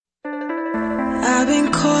I've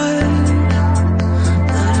been caught,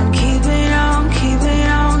 but I'm keeping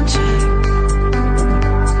on check.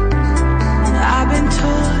 I've been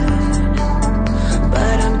taught,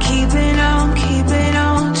 but I'm keeping on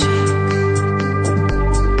check.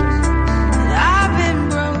 I've been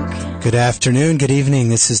broken. Good afternoon, good evening.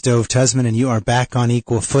 This is Dove Tusman, and you are back on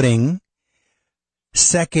Equal Footing.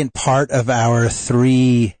 Second part of our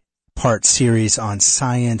 3-part series on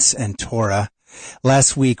science and Torah.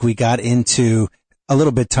 Last week we got into, a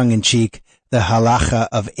little bit tongue-in-cheek, the halacha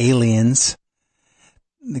of aliens,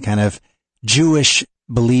 the kind of Jewish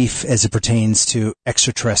belief as it pertains to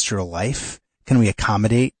extraterrestrial life. Can we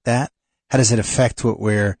accommodate that? How does it affect what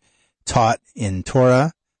we're taught in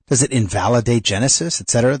Torah? Does it invalidate Genesis,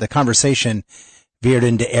 etc.? The conversation veered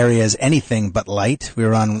into areas anything but light. We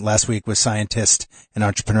were on last week with scientist and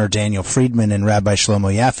entrepreneur Daniel Friedman and Rabbi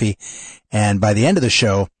Shlomo Yaffe. And by the end of the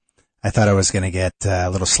show, I thought I was going to get a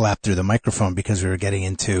little slap through the microphone because we were getting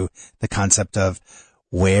into the concept of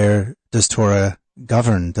where does Torah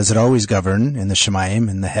govern? Does it always govern in the Shemayim,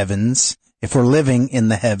 in the heavens? If we're living in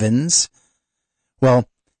the heavens? Well,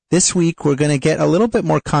 this week we're going to get a little bit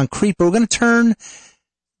more concrete, but we're going to turn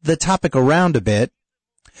the topic around a bit.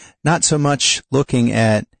 Not so much looking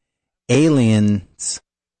at aliens,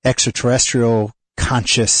 extraterrestrial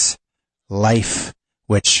conscious life,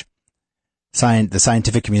 which the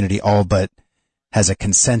scientific community all but has a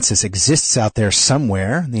consensus exists out there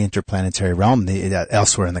somewhere in the interplanetary realm,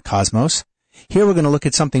 elsewhere in the cosmos. Here we're going to look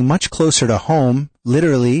at something much closer to home,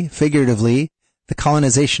 literally, figuratively, the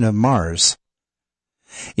colonization of Mars.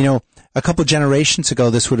 You know, a couple generations ago,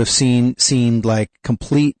 this would have seemed like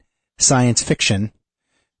complete science fiction.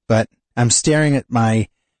 But I'm staring at my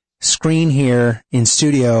screen here in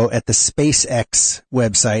studio at the SpaceX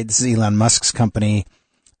website. This is Elon Musk's company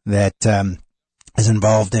that is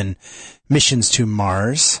involved in missions to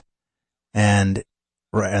Mars. And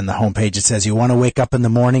on the homepage it says, you want to wake up in the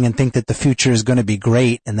morning and think that the future is going to be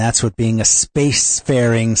great, and that's what being a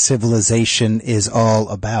spacefaring civilization is all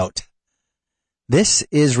about. This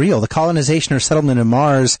is real. The colonization or settlement of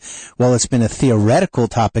Mars, while it's been a theoretical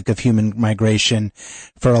topic of human migration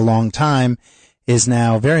for a long time, is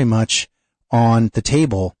now very much on the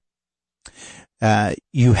table.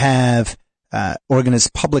 You have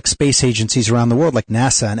organized public space agencies around the world like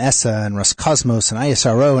NASA and ESA and Roscosmos and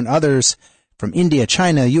ISRO and others from India,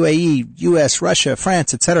 China, UAE, US, Russia,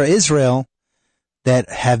 France, etc., Israel, that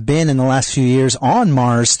have been in the last few years on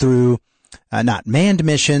Mars through not manned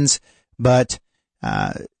missions, but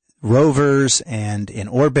rovers and in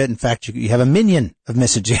orbit. In fact, you have a minion of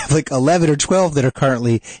missions. You have like 11 or 12 that are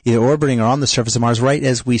currently either orbiting or on the surface of Mars right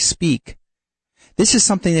as we speak. This is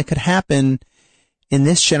something that could happen in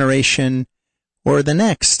this generation or the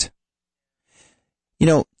next. You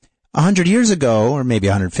know, 100 years ago, or maybe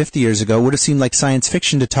 150 years ago, would have seemed like science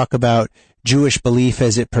fiction to talk about Jewish belief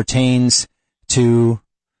as it pertains to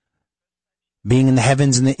being in the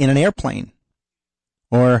heavens in an airplane,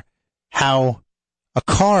 or how a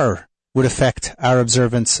car would affect our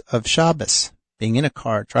observance of Shabbos, being in a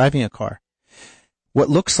car, driving a car. What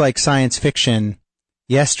looks like science fiction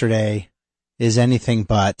yesterday is anything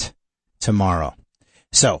but tomorrow.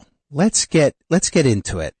 So let's get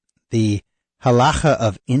into it. The Halacha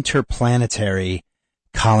of Interplanetary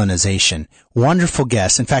Colonization. Wonderful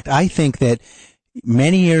guest. In fact, I think that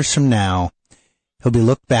many years from now, he'll be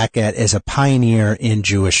looked back at as a pioneer in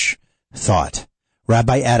Jewish thought.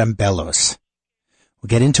 Rabbi Adam Bellows. We'll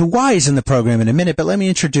get into whys in the program in a minute, but let me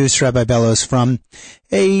introduce Rabbi Bellows from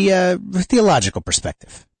a theological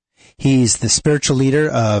perspective. He's the spiritual leader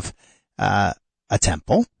of a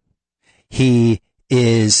temple. He's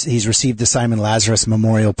received the Simon Lazarus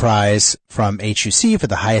Memorial Prize from HUC for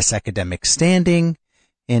the highest academic standing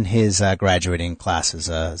in his graduating class as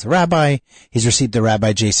a rabbi. He's received the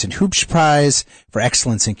Rabbi Jason Hubsch Prize for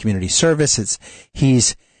excellence in community service.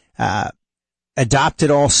 He's adopted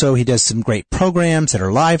also. He does some great programs that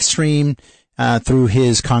are live streamed through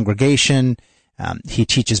his congregation. He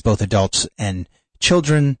teaches both adults and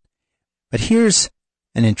children. But here's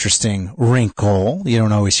an interesting wrinkle. You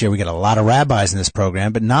don't always hear. We get a lot of rabbis in this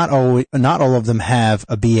program, but not all of them have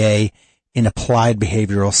a BA in applied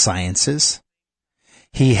behavioral sciences.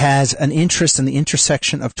 He has an interest in the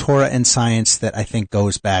intersection of Torah and science that I think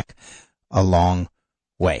goes back a long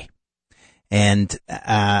way. And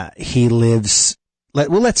he lives. I'm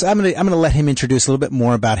going to let him introduce a little bit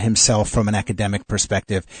more about himself from an academic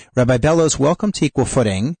perspective. Rabbi Bellows, welcome to Equal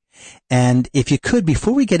Footing. And if you could,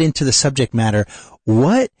 before we get into the subject matter,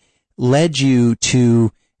 what led you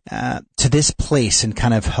to this place in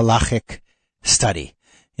kind of halachic study?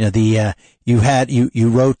 You know, you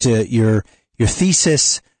wrote your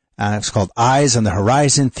thesis It's called Eyes on the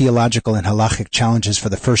Horizon, Theological and Halachic Challenges for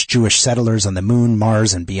the First Jewish Settlers on the Moon,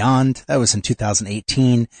 Mars, and Beyond. That was in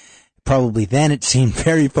 2018. Probably then it seemed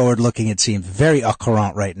very forward-looking. It seems very au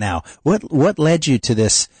courant right now. What led you to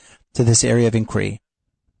this area of inquiry?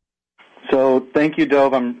 So thank you,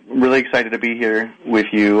 Dove. I'm really excited to be here with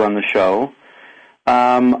you on the show.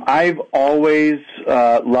 I've always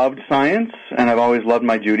loved science, and I've always loved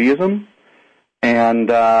my Judaism.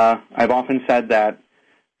 And I've often said that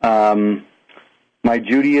my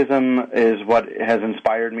Judaism is what has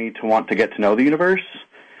inspired me to want to get to know the universe.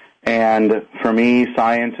 And for me,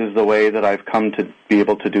 science is the way that I've come to be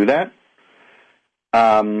able to do that.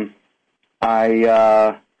 I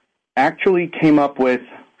actually came up with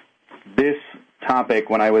this topic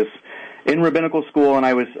when I was in rabbinical school, and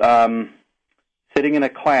I was sitting in a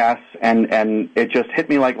class, and it just hit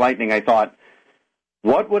me like lightning. I thought,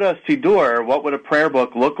 what would a siddur, what would a prayer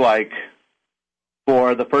book look like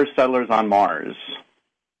for the first settlers on Mars,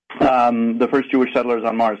 the first Jewish settlers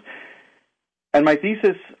on Mars? And my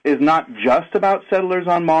thesis is not just about settlers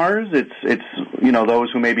on Mars. It's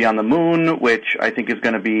those who may be on the moon, which I think is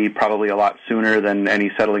going to be probably a lot sooner than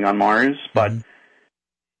any settling on Mars. But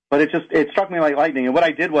it struck me like lightning. And what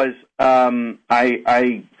I did was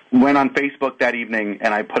I went on Facebook that evening,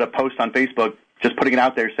 and I put a post on Facebook just putting it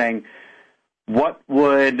out there saying, what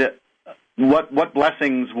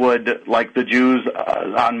blessings would like the Jews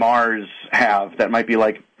on Mars have that might be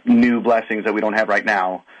like new blessings that we don't have right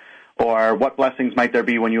now? Or what blessings might there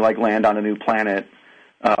be when you land on a new planet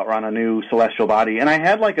or on a new celestial body? And I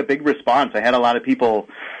had a big response. I had a lot of people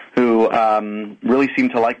who really seemed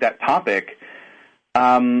to like that topic.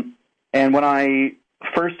 And when I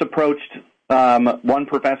first approached one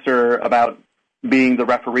professor about being the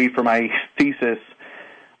referee for my thesis,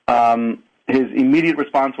 his immediate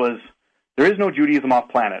response was, "There is no Judaism off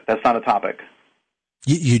planet. That's not a topic."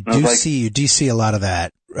 You do see a lot of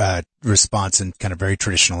that response in kind of very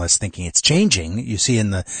traditionalist thinking. It's changing. You see in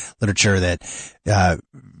the literature that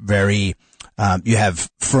you have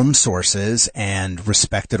from sources and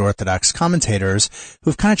respected Orthodox commentators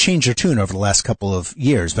who've kind of changed their tune over the last couple of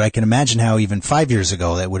years. But I can imagine how even 5 years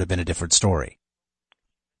ago that would have been a different story.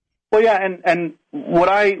 Well, yeah, and what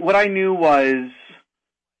I knew was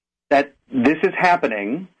that this is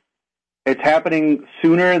happening. It's happening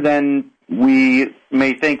sooner than we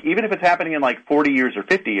may think. Even if it's happening in 40 years or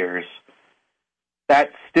 50 years,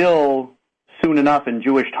 that's still soon enough in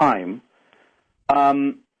Jewish time.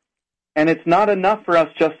 And it's not enough for us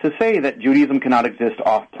just to say that Judaism cannot exist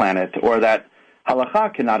off-planet or that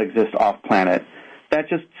Halacha cannot exist off-planet. That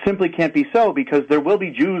just simply can't be so, because there will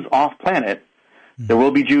be Jews off-planet. There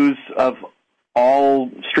will be Jews of all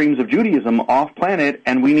streams of Judaism off-planet,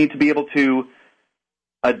 and we need to be able to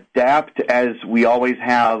adapt as we always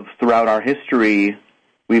have throughout our history.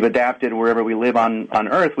 We've adapted wherever we live on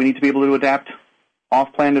Earth. We need to be able to adapt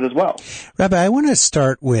off-planet as well. Rabbi, I want to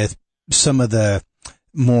start with some of the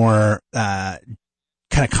more kind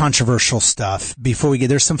of controversial stuff before we get.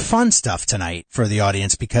 There's some fun stuff tonight for the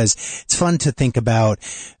audience, because it's fun to think about,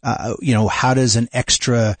 how does an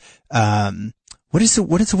extra what is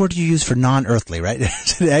the word you use for non-earthly, right?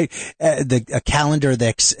 A calendar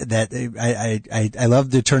that I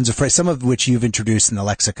love the turns of phrase, some of which you've introduced in the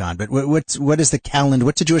lexicon. But what is the calendar?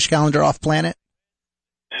 What's a Jewish calendar off planet?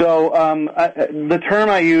 So the term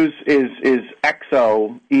I use is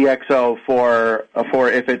exo, EXO for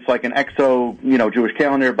if it's like an exo, Jewish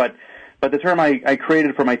calendar. But the term I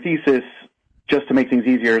created for my thesis, just to make things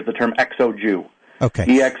easier, is the term exo-Jew. Okay.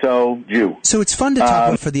 EXO Jew. So it's fun to talk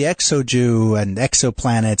about for the exo Jew and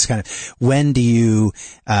exoplanets. Kind of, when do you,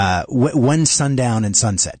 when sundown and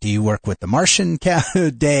sunset? Do you work with the Martian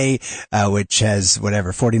day, which has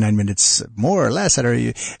 49 minutes more or less?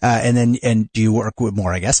 And do you work with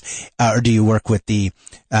more, I guess, or do you work with the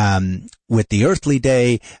earthly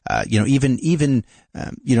day?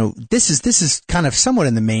 This is kind of somewhat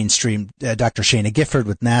in the mainstream. Dr. Shana Gifford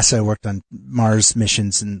with NASA worked on Mars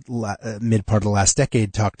missions in mid part of the last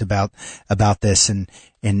decade, talked about this and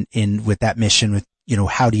with that mission with,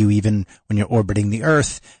 how do you even, when you're orbiting the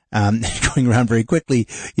Earth, going around very quickly,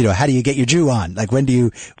 how do you get your Jew on? Like when do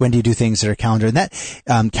you do things that are calendar? And that,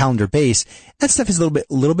 calendar based, that stuff is a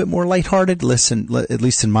little bit more lighthearted. Listen, at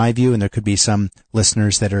least in my view, and there could be some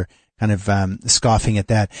listeners that are kind of, scoffing at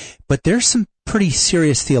that, but there's some pretty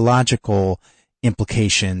serious theological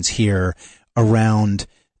implications here around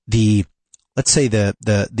let's say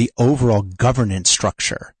the overall governance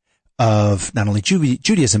structure of not only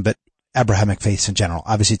Judaism, but Abrahamic faiths in general.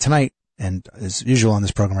 Obviously tonight, and as usual on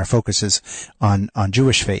this program, our focus is on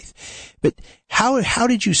Jewish faith. But how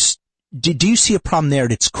did you, do you see a problem there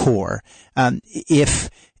at its core? If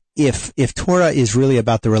if Torah is really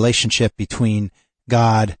about the relationship between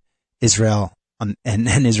God, Israel, and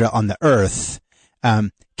Israel on the earth,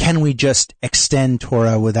 can we just extend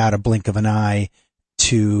Torah without a blink of an eye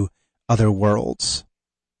to other worlds?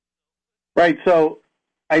 Right. So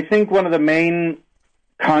I think one of the main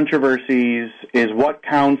controversies is what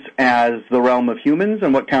counts as the realm of humans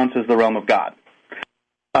and what counts as the realm of God.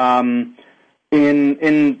 In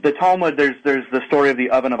the Talmud, there's the story of the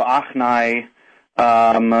oven of Achnai,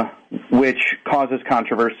 which causes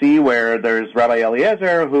controversy, where there's Rabbi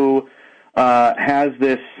Eliezer who has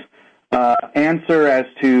this answer as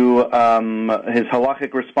to his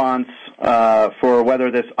halachic response for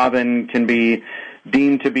whether this oven can be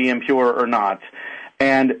deemed to be impure or not.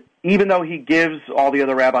 And even though he gives all the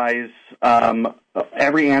other rabbis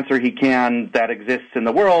every answer he can that exists in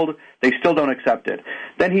the world, they still don't accept it.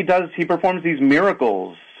 Then he performs these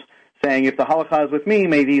miracles, saying, if the halacha is with me,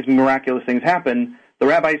 may these miraculous things happen. The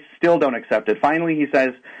rabbis still don't accept it. Finally, he says,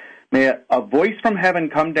 may a voice from heaven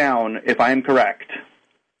come down if I am correct.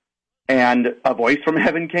 And a voice from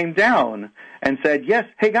heaven came down and said, yes,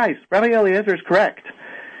 hey guys, Rabbi Eliezer is correct.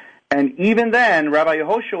 And even then, Rabbi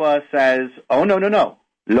Yehoshua says, oh, no.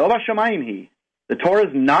 Lo b'shamayim hi. The Torah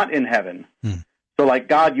is not in heaven. So like,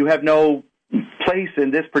 God, you have no place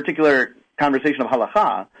in this particular conversation of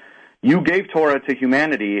halacha. You gave Torah to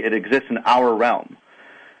humanity. It exists in our realm.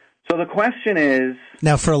 So the question is...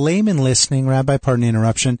 Now, for a layman listening, Rabbi, pardon the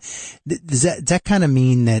interruption, does that kind of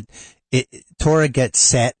mean that Torah gets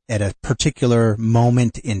set at a particular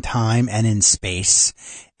moment in time and in space,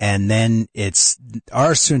 and then it's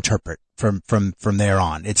ours to interpret from there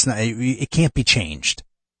on? It's not, it can't be changed.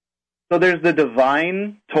 So there's the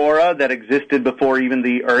divine Torah that existed before even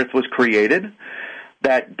the earth was created,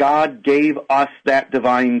 that God gave us that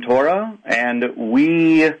divine Torah, and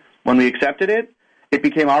when we accepted it, it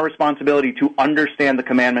became our responsibility to understand the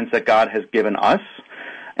commandments that God has given us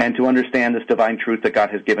and to understand this divine truth that God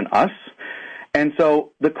has given us. And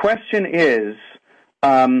so the question is,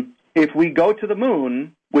 if we go to the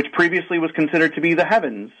moon, which previously was considered to be the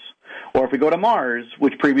heavens, or if we go to Mars,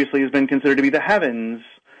 which previously has been considered to be the heavens,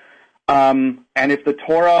 and if the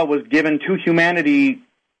Torah was given to humanity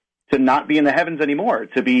to not be in the heavens anymore,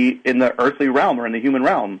 to be in the earthly realm or in the human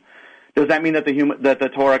realm, does that mean that the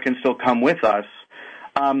Torah can still come with us?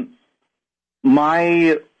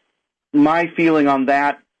 My feeling on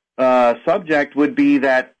that subject would be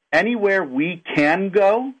that anywhere we can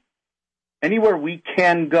go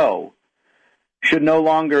should no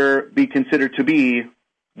longer be considered to be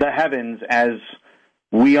the heavens as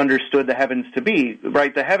we understood the heavens to be.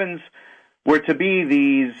 Right? The heavens were to be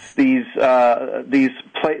these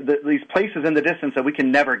places in the distance that we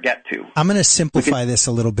can never get to. I'm going to simplify this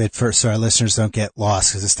a little bit so our listeners don't get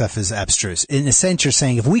lost, because this stuff is abstruse. In a sense, you're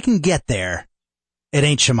saying if we can get there, it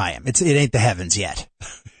ain't Shemayim. It ain't the heavens yet.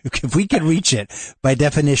 If we can reach it, by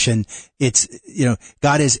definition, it's,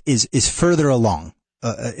 God is further along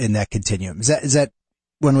in that continuum. Is that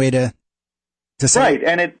one way to say?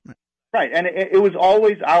 Right, and it was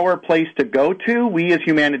always our place to go to. We as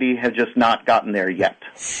humanity have just not gotten there yet.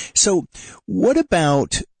 So what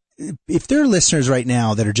about, if there are listeners right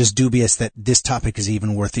now that are just dubious that this topic is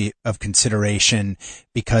even worthy of consideration,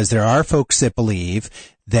 because there are folks that believe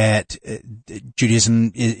that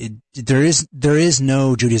Judaism, there is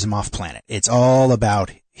no Judaism off planet. It's all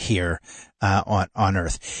about here on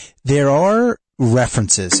Earth. There are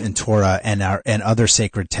references in Torah and other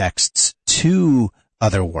sacred texts to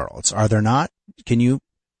other worlds, are there not? Can you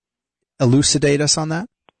elucidate us on that?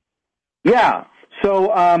 Yeah.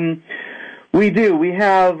 So we do. We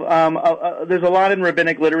have there's a lot in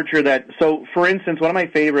rabbinic literature that. So, for instance, one of my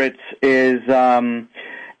favorites is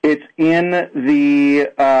it's in the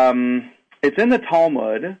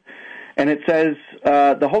Talmud, and it says,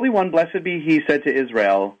 "The Holy One, blessed be He, said to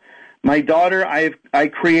Israel, my daughter, I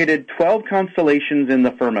created 12 constellations in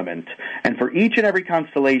the firmament, and for each and every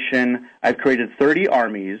constellation, I've created 30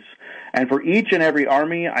 armies, and for each and every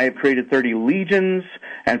army, I have created 30 legions,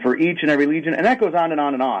 and for each and every legion," and that goes on and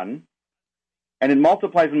on and on, and it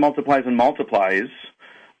multiplies and multiplies and multiplies.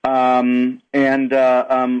 A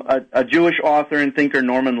Jewish author and thinker,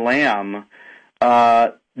 Norman Lamb,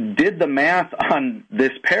 did the math on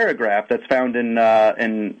this paragraph that's found in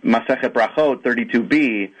Masechet Brachot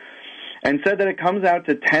 32b, and said that it comes out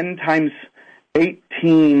to 10 times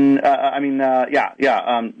 18, 10 to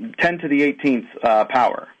the 18th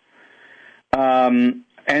power. And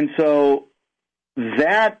so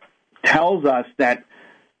that tells us that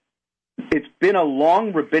it's been a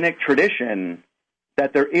long rabbinic tradition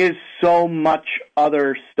that there is so much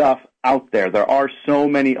other stuff out there. There are so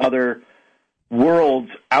many other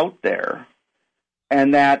worlds out there.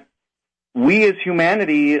 and that we as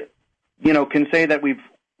humanity, can say that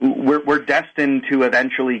we're destined to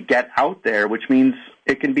eventually get out there, which means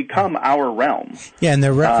it can become our realm. Yeah, and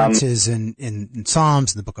there are references in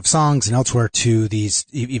Psalms, in the Book of Songs, and elsewhere to these,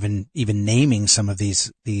 even naming some of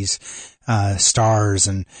these stars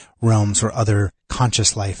and realms where other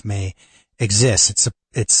conscious life may exist.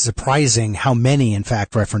 It's surprising how many, in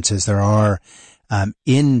fact, references there are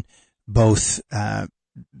in both the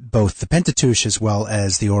Pentateuch as well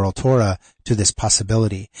as the Oral Torah to this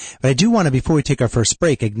possibility. But I do want to, before we take our first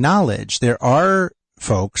break, acknowledge there are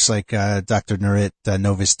folks like Dr. Nurit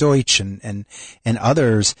Novis Deutsch and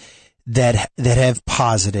others that have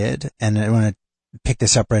posited, and I want to pick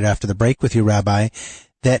this up right after the break with you, Rabbi,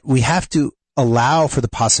 that we have to allow for the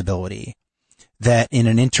possibility that in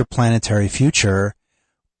an interplanetary future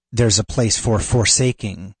there's a place for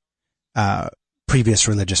forsaking previous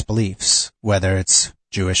religious beliefs, whether it's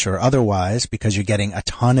Jewish or otherwise, because you're getting a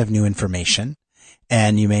ton of new information,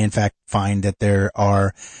 and you may in fact find that there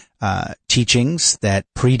are teachings that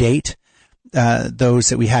predate those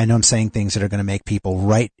that we had. I know I'm saying things that are going to make people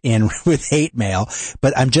write in with hate mail,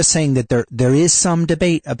 but I'm just saying that there is some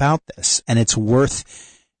debate about this, and it's worth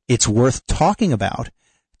talking about,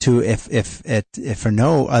 to if for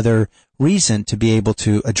no other reason, to be able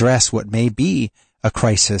to address what may be a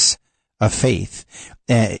crisis of faith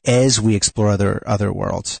as we explore other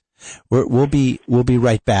worlds. We'll be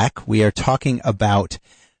right back. We are talking about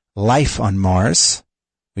life on Mars.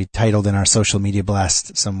 We titled in our social media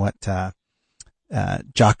blast somewhat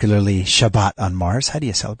jocularly, Shabbat on Mars. How do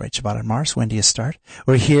you celebrate Shabbat on Mars? When do you start?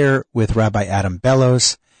 We're here with Rabbi Adam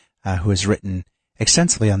Bellows, who has written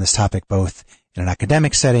extensively on this topic, both in an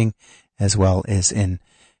academic setting as well as in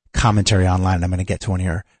commentary online. I'm going to get to one of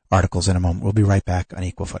your articles in a moment. We'll be right back on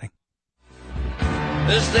Equal Footing.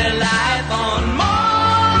 Is there life on Mars?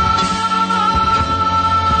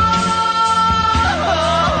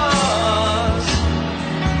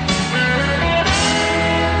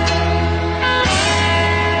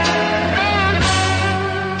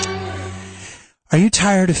 Are you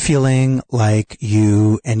tired of feeling like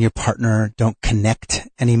you and your partner don't connect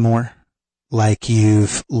anymore? Like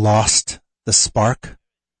you've lost the spark?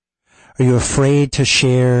 Are you afraid to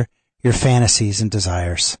share your fantasies and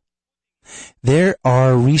desires? There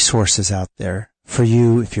are resources out there for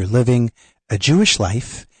you if you're living a Jewish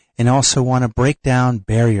life and also want to break down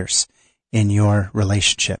barriers in your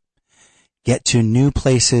relationship. Get to new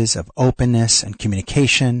places of openness and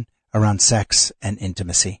communication around sex and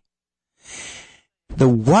intimacy. The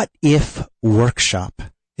What If workshop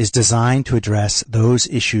is designed to address those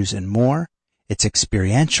issues and more. It's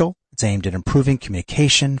experiential. It's aimed at improving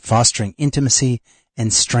communication, fostering intimacy,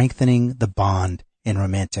 and strengthening the bond in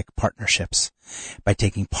romantic partnerships. By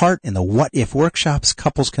taking part in the What If workshops,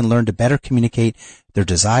 couples can learn to better communicate their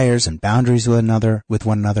desires and boundaries with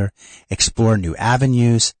one another, explore new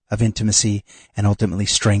avenues of intimacy, and ultimately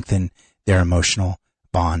strengthen their emotional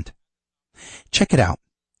bond. Check it out.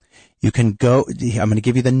 You can go, I'm going to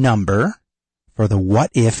give you the number for the What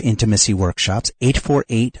If Intimacy Workshops,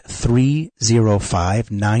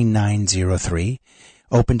 848-305-9903.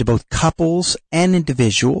 Open to both couples and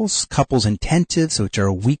individuals. Couples intensives, which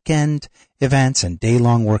are weekend events, and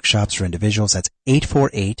day-long workshops for individuals. That's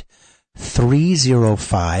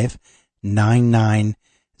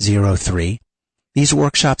 848-305-9903. These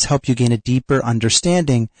workshops help you gain a deeper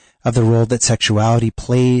understanding of the role that sexuality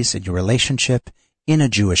plays in your relationship in a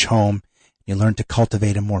Jewish home. You learn to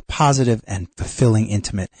cultivate a more positive and fulfilling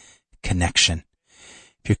intimate connection.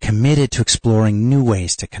 If you're committed to exploring new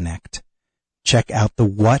ways to connect, check out the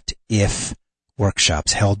What If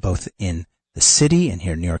workshops held both in the city and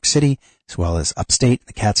here in New York City, as well as upstate,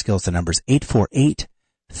 the Catskills. The number's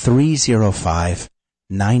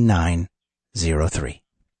 848-305-9903.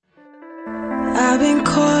 I've been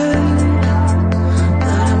caught, but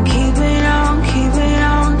I'm keeping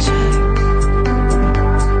on to.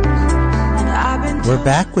 We're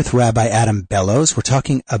back with Rabbi Adam Bellows. We're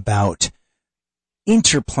talking about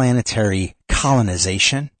interplanetary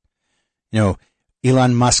colonization. You know,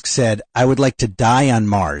 Elon Musk said, I would like to die on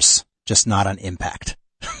Mars, just not on impact.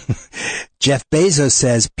 Jeff Bezos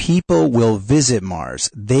says people will visit Mars.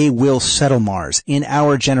 They will settle Mars in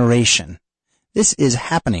our generation. This is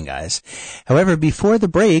happening, guys. However, before the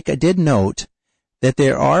break, I did note that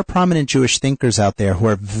there are prominent Jewish thinkers out there who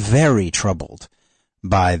are very troubled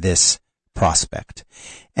by this prospect.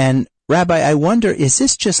 And Rabbi, I wonder, is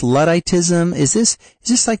this just Ludditism? Is this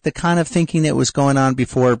like the kind of thinking that was going on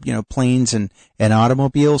before, planes and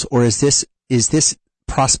automobiles? Or is this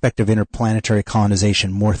prospect of interplanetary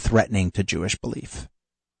colonization more threatening to Jewish belief?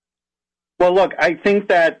 Well, look, I think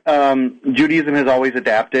that Judaism has always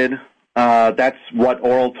adapted. That's what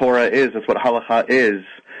oral Torah is. That's what halacha is.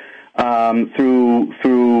 Through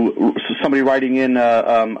somebody writing in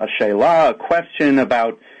a she'elah, a question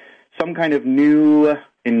about some kind of new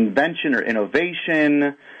invention or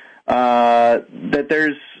innovation, that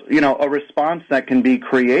there's, a response that can be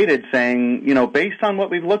created saying, based on what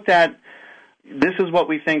we've looked at, this is what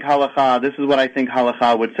we think halacha, this is what I think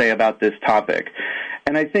halacha would say about this topic.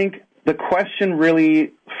 And I think the question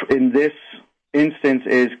really in this instance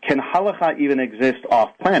is, can halacha even exist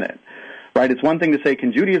off-planet? Right? It's one thing to say,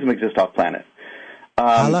 can Judaism exist off-planet?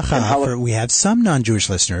 Halacha, we have some non-Jewish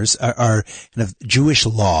listeners, are kind of Jewish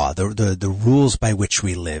law, the rules by which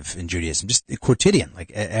we live in Judaism, just quotidian, like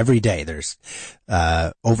every day. There's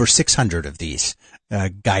over 600 of these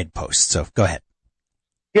guideposts. So go ahead.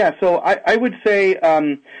 Yeah, so I would say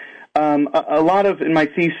a lot of, in my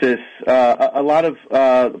thesis, a lot of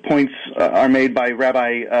points are made by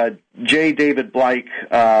Rabbi J. David Bleich,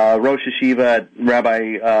 Rosh Yeshiva at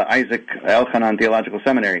Rabbi Isaac Elchanan Theological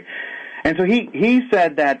Seminary. And so he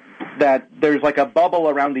said that there's like a bubble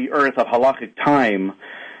around the earth of halachic time,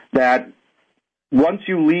 that once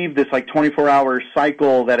you leave this like 24-hour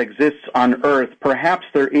cycle that exists on earth, perhaps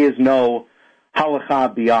there is no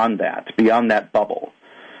halacha beyond that bubble.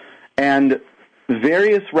 And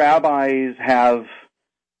various rabbis have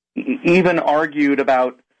even argued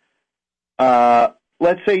about,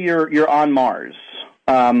 let's say you're on Mars.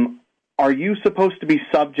 Are you supposed to be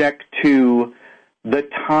subject to the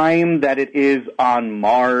time that it is on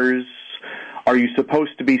Mars? Are you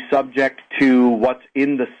supposed to be subject to what's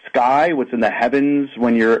in the sky, what's in the heavens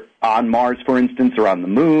when you're on Mars, for instance, or on the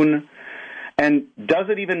moon? And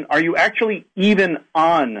are you actually even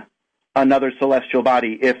on another celestial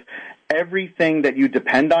body if everything that you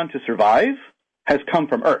depend on to survive has come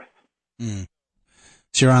from Earth? Mm.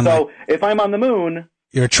 So if I'm on the moon,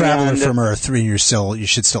 you're a traveler from Earth, and you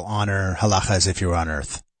should still honor halacha as if you were on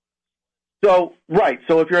Earth. So, right.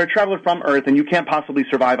 So if you're a traveler from Earth and you can't possibly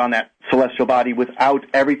survive on that celestial body without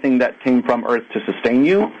everything that came from Earth to sustain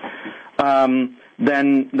you, then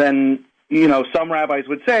some rabbis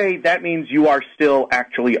would say that means you are still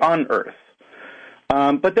actually on Earth.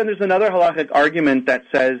 But then there's another halachic argument that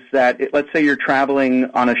says that, let's say you're traveling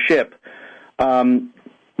on a ship,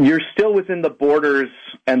 you're still within the borders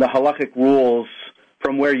and the halachic rules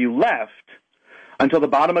from where you left until the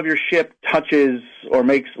bottom of your ship touches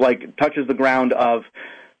the ground of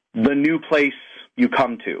the new place you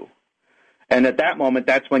come to. And at that moment,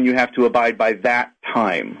 that's when you have to abide by that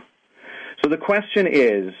time. So the question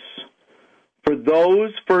is, for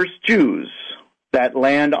those first Jews that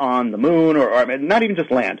land on the moon, or not even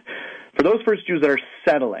just land, for those first Jews that are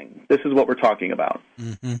settling, this is what we're talking about.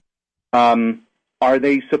 Mm-hmm. Are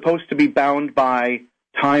they supposed to be bound by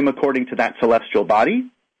time according to that celestial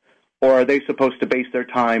body? Or are they supposed to base their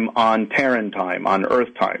time on Terran time, on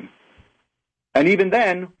Earth time? And even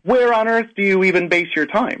then, where on Earth do you even base your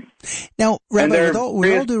time? Now, Rabbi, with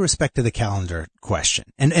all due respect to the calendar question,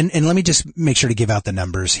 and let me just make sure to give out the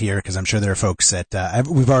numbers here, because I'm sure there are folks that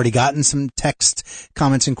we've already gotten some text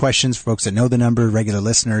comments and questions for folks that know the number, regular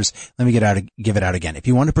listeners. Let me give it out again. If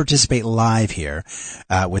you want to participate live here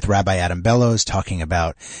with Rabbi Adam Bellows talking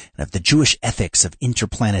about the Jewish ethics of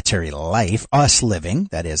interplanetary life, us living,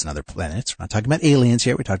 that is, on other planets. We're not talking about aliens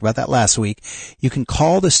here. We talked about that last week. You can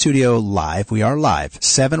call the studio live. We are live,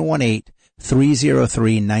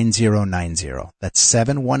 718-303-9090. That's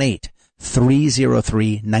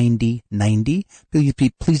 718-303-9090.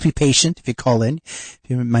 Please be patient if you call in.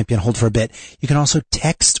 You might be on hold for a bit. You can also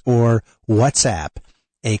text or WhatsApp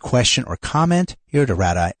a question or comment here to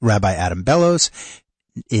Rabbi Adam Bellows.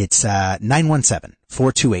 It's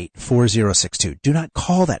 917-428-4062. Do not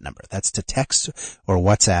call that number. That's to text or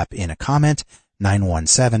WhatsApp in a comment,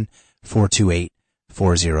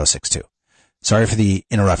 917-428-4062. Sorry for the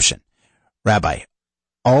interruption. Rabbi,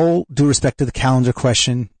 all due respect to the calendar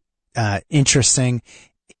question, interesting.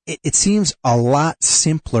 It seems a lot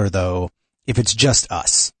simpler, though, if it's just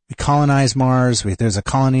us. We colonize Mars. There's a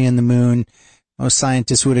colony in the moon. Most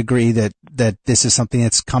scientists would agree that this is something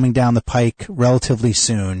that's coming down the pike relatively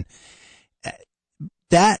soon.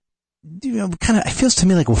 That, it feels to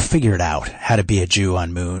me like we'll figure it out, how to be a Jew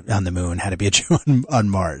on the moon, how to be a Jew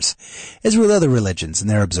on Mars, as with other religions and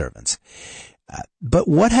their observance. But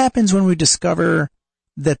what happens when we discover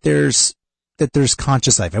that there's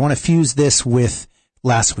conscious life? I want to fuse this with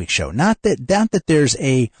last week's show. Not that there's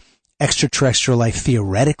a extraterrestrial life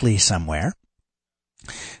theoretically somewhere,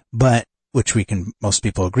 but which most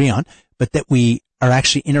people agree on, but that we are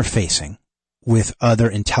actually interfacing with other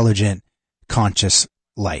intelligent, conscious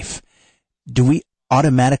life. Do we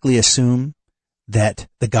automatically assume that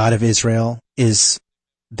the God of Israel is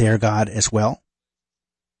their God as well?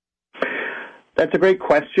 That's a great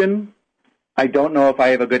question. I don't know if I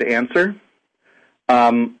have a good answer.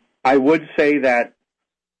 I would say that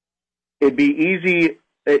it'd be easy.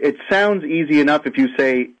 It sounds easy enough if you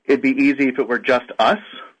say it'd be easy if it were just us.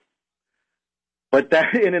 But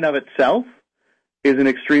that in and of itself is an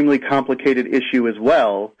extremely complicated issue as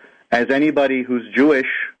well, as anybody who's Jewish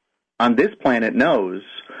on this planet knows.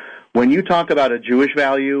 When you talk about a Jewish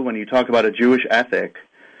value, when you talk about a Jewish ethic,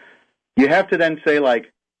 you have to then say,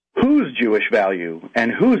 like, whose Jewish value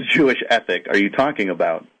and whose Jewish ethic are you talking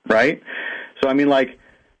about, right? So, I mean, like,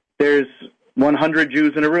 there's 100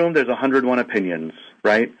 Jews in a room, there's 101 opinions,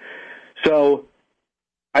 right? So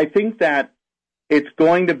I think that it's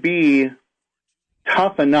going to be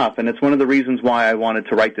tough enough, and it's one of the reasons why I wanted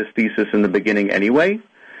to write this thesis in the beginning anyway.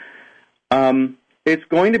 It's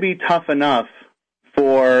going to be tough enough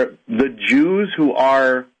for the Jews who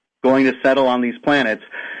are going to settle on these planets.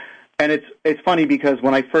 And it's funny because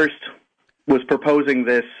when I first was proposing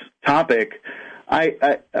this topic,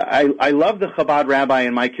 I love the Chabad rabbi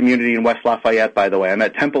in my community in West Lafayette, by the way. I'm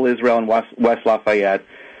at Temple Israel in West Lafayette.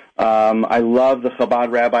 I love the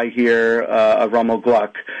Chabad rabbi here, Rommel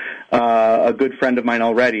Gluck, a good friend of mine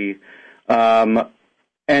already.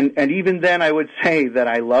 And even then I would say that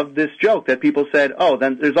I love this joke that people said, oh,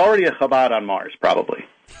 then there's already a Chabad on Mars, probably.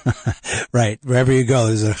 Right. Wherever you go,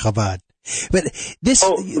 there's a Chabad. But this...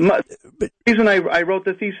 the reason I wrote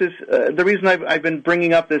the thesis, the reason I've been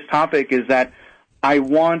bringing up this topic is that I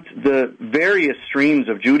want the various streams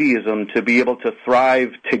of Judaism to be able to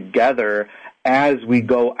thrive together as we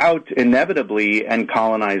go out inevitably and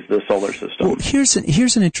colonize the solar system. Well, here's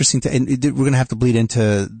an interesting thing, and we're going to have to bleed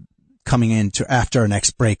into coming into after our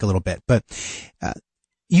next break a little bit, but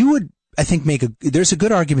you would, I think, there's a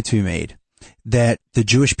good argument to be made that the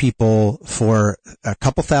Jewish people for a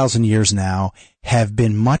couple thousand years now have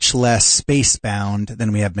been much less space-bound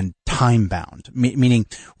than we have been time-bound, meaning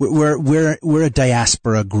we're a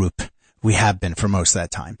diaspora group. We have been for most of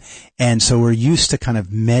that time. And so we're used to kind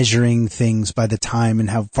of measuring things by the time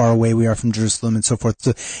and how far away we are from Jerusalem and so forth.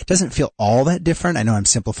 So it doesn't feel all that different. I know I'm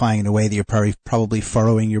simplifying in a way that you're probably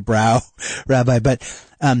furrowing your brow, Rabbi, but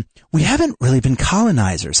we haven't really been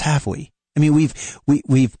colonizers, have we? I mean,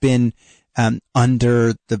 we've been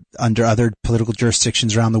under other political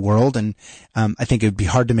jurisdictions around the world, and I think it would be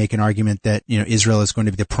hard to make an argument that Israel is going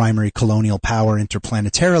to be the primary colonial power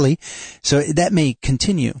interplanetarily. So that may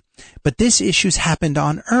continue, but this issue's happened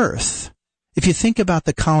on Earth. If you think about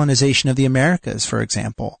the colonization of the Americas, for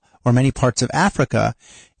example, or many parts of Africa,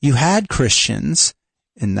 you had Christians,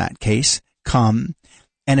 in that case, come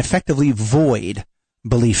and effectively void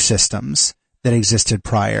belief systems that existed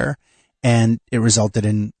prior, and it resulted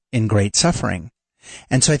in great suffering.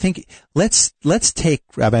 And so I think let's take,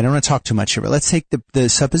 Rabbi, I don't want to talk too much here, but let's take the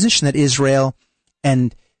supposition that Israel,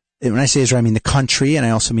 and when I say Israel, I mean the country, and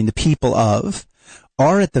I also mean the people of,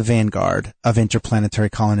 are at the vanguard of interplanetary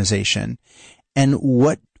colonization. And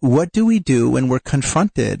what do we do when we're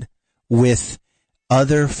confronted with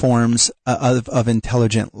other forms of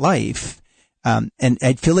intelligent life? And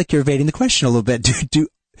I feel like you're evading the question a little bit.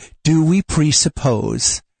 Do we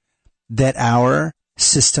presuppose that our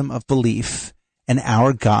system of belief and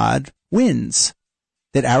our God wins,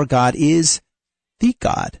 that our God is the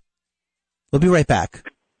God? We'll be right back.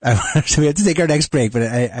 So we have to take our next break, but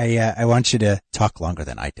I want you to talk longer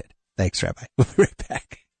than I did. Thanks, Rabbi. We'll be right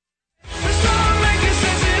back.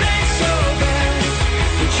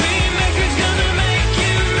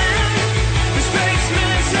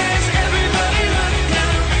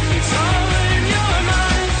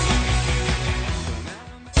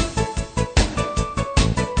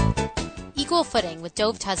 Equal Footing with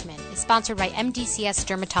Dove Tusman is sponsored by MDCS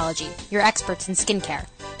Dermatology, your experts in skincare.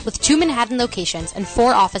 With 2 Manhattan locations and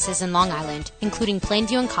 4 offices in Long Island, including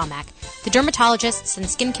Plainview and Commack, the dermatologists and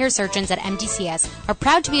skincare surgeons at MDCS are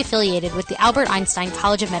proud to be affiliated with the Albert Einstein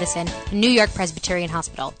College of Medicine and New York Presbyterian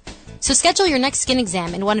Hospital. So schedule your next skin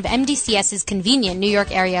exam in one of MDCS's convenient New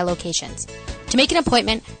York area locations. To make an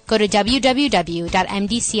appointment, go to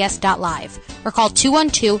www.mdcs.live or call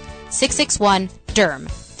 212-661-DERM.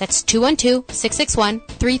 That's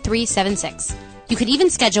 212-661-3376. You could even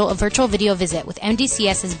schedule a virtual video visit with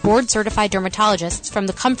MDCS's board-certified dermatologists from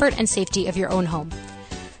the comfort and safety of your own home.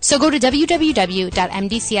 So go to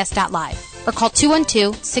www.mdcs.live or call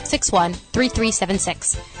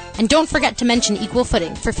 212-661-3376. And don't forget to mention Equal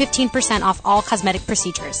Footing for 15% off all cosmetic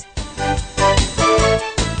procedures.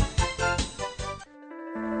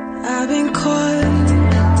 I've been caught,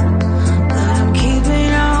 but I'm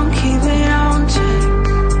keeping on to.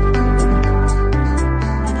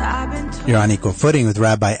 You're on Equal Footing with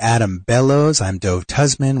Rabbi Adam Bellows. I'm Dov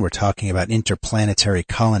Tuzman. We're talking about interplanetary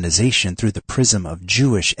colonization through the prism of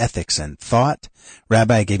Jewish ethics and thought.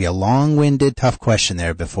 Rabbi, I gave you a long-winded, tough question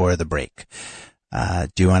there before the break.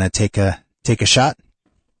 Do you want to take a shot?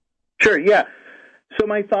 Sure, yeah. So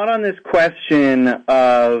my thought on this question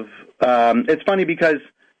of, it's funny because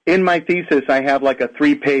in my thesis I have like a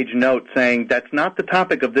 3-page note saying that's not the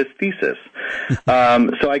topic of this thesis.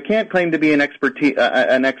 So I can't claim to be an expert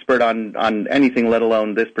on anything, let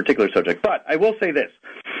alone this particular subject. But I will say this.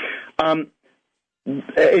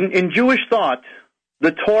 In Jewish thought,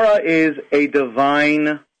 the Torah is a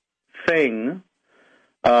divine thing,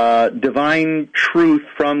 divine truth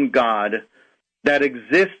from God that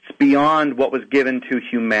exists beyond what was given to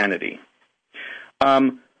humanity.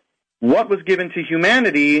 What was given to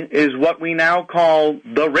humanity is what we now call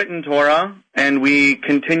the written Torah, and we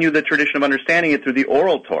continue the tradition of understanding it through the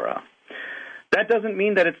oral Torah. That doesn't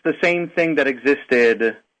mean that it's the same thing that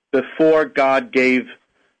existed before God gave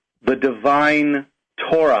the divine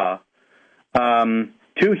Torah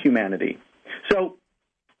to humanity. So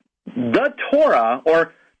the Torah,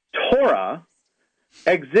 or Torah,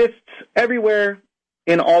 exists everywhere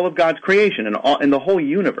in all of God's creation, in the whole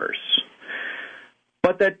universe.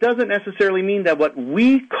 But that doesn't necessarily mean that what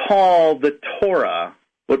we call the Torah,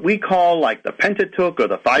 what we call like the Pentateuch or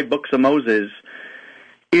the 5 books of Moses,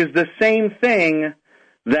 is the same thing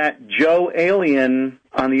that Joe Alien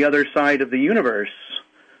on the other side of the universe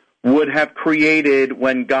would have created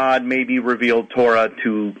when God maybe revealed Torah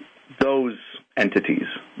to those entities,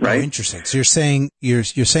 right? Oh, interesting. So you're saying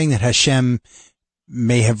that Hashem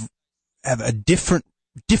may have a different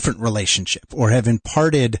relationship, or have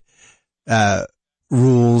imparted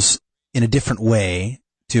rules in a different way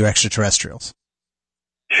to extraterrestrials.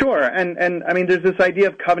 Sure, and I mean, there's this idea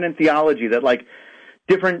of covenant theology that like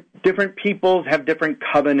different peoples have different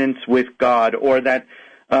covenants with God, or that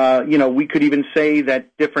we could even say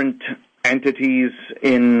that different entities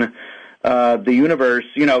in the universe.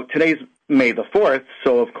 Today's May the 4th,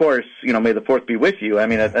 so of course, May the 4th be with you. I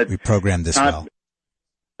mean, we programmed this well.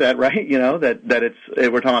 That right? That it's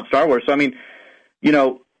we're talking about Star Wars. So I mean,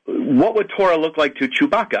 what would Torah look like to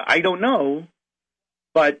Chewbacca? I don't know,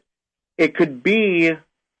 but it could be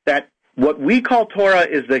that what we call Torah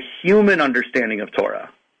is the human understanding of Torah.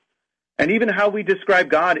 And even how we describe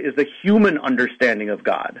God is the human understanding of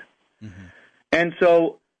God. Mm-hmm. And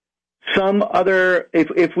so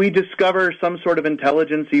if we discover some sort of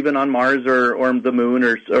intelligence even on Mars or the moon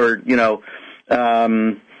or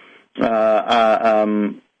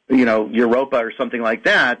Europa or something like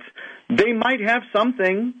that, they might have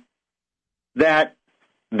something that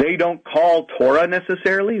they don't call Torah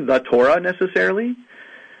necessarily, the Torah necessarily,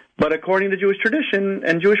 but according to Jewish tradition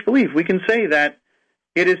and Jewish belief, we can say that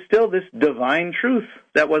it is still this divine truth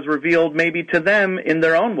that was revealed maybe to them in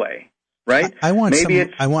their own way, right? I want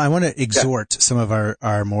to exhort some of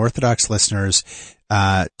our more Orthodox listeners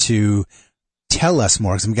to tell us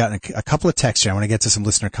more, because we've gotten a couple of texts here. I want to get to some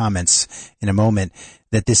listener comments in a moment,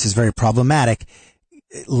 that this is very problematic.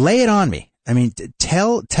 Lay it on me. I mean,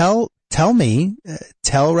 tell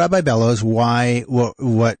Rabbi Bellows why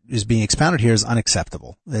what is being expounded here is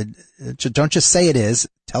unacceptable. Don't just say it is.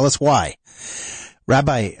 Tell us why.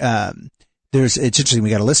 Rabbi, it's interesting. We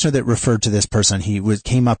got a listener that referred to this person. He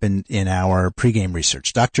came up in our pregame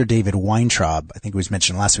research. Dr. David Weintraub, I think he was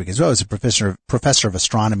mentioned last week as well, is a professor of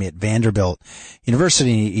astronomy at Vanderbilt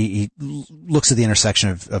University. He looks at the intersection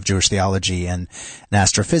of Jewish theology and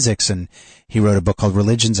astrophysics, and he wrote a book called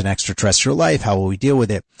Religions and Extraterrestrial Life, How Will We Deal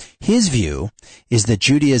with It? His view is that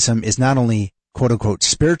Judaism is not only, quote unquote,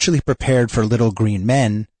 spiritually prepared for little green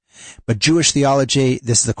men, but Jewish theology,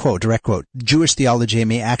 this is the quote, direct quote, Jewish theology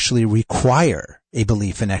may actually require a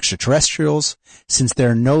belief in extraterrestrials, since there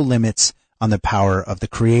are no limits on the power of the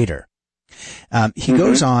Creator. He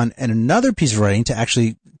goes on in another piece of writing to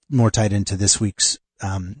actually more tied into this week's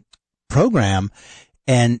program,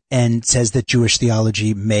 and says that Jewish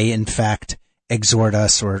theology may in fact exhort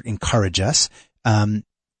us or encourage us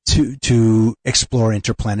to explore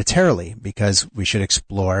interplanetarily, because we should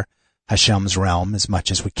explore Hashem's realm as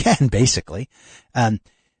much as we can, basically.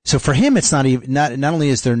 So for him, it's not only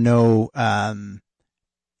is there no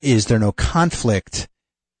conflict,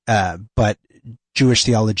 but Jewish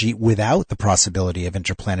theology without the possibility of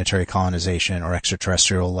interplanetary colonization or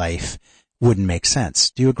extraterrestrial life wouldn't make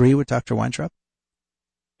sense. Do you agree with Dr. Weintraub?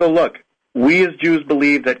 So look, we as Jews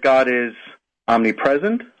believe that God is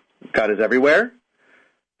omnipresent, God is everywhere,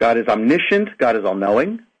 God is omniscient, God is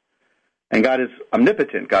all-knowing, and God is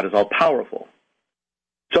omnipotent, God is all-powerful.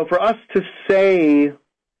 So for us to say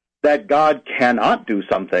that God cannot do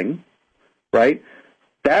something, right,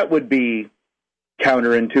 that would be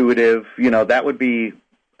counterintuitive. That would be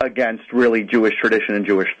against really Jewish tradition and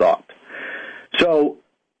Jewish thought. So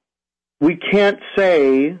we can't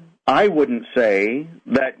say, I wouldn't say,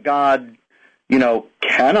 that God,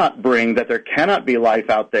 cannot bring, that there cannot be life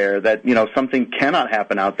out there, that, something cannot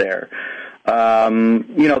happen out there.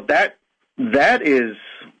 That is,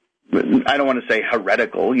 I don't want to say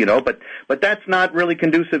heretical, but that's not really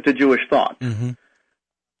conducive to Jewish thought.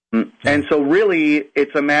 Mm-hmm. And so really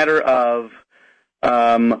it's a matter of,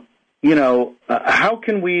 how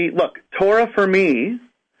can we, look, Torah for me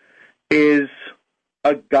is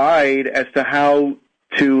a guide as to how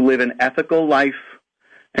to live an ethical life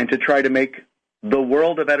and to try to make the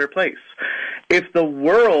world a better place. If the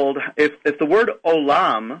word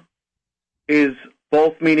olam is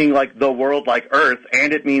both meaning like the world, like Earth,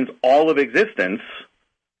 and it means all of existence,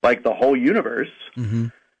 like the whole universe, mm-hmm.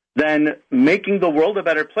 then making the world a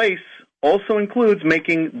better place also includes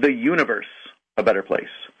making the universe a better place.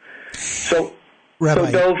 So,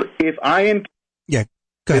 Rabbi, Dov, if I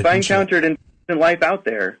encountered in life out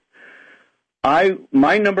there,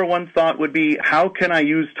 my number one thought would be, how can I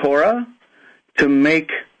use Torah to live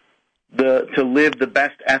the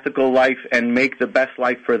best ethical life and make the best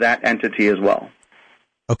life for that entity as well?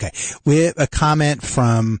 Okay. We have a comment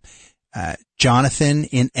from Jonathan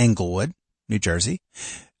in Englewood, New Jersey,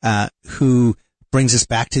 who brings us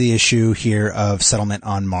back to the issue here of settlement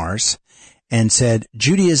on Mars, and said,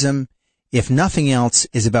 Judaism, if nothing else,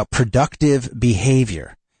 is about productive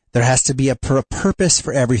behavior. There has to be a purpose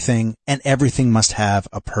for everything, and everything must have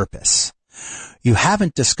a purpose. You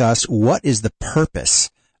haven't discussed what is the purpose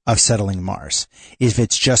of settling Mars. If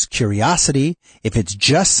it's just curiosity, if it's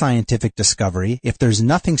just scientific discovery, if there's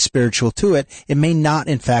nothing spiritual to it, it may not,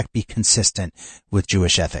 in fact, be consistent with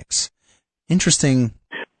Jewish ethics. Interesting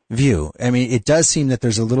view. I mean, it does seem that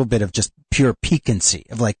there's a little bit of just pure piquancy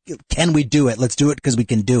of like, can we do it? Let's do it because we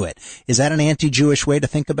can do it. Is that an anti-Jewish way to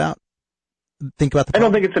think about the problem? I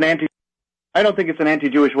don't think it's an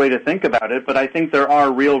anti-Jewish way to think about it, but I think there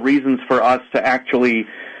are real reasons for us to actually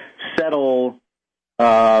settle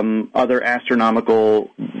other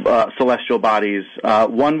astronomical celestial bodies.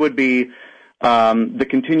 One would be the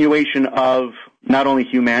continuation of not only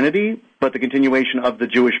humanity, but the continuation of the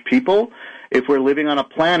Jewish people. If we're living on a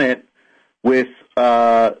planet with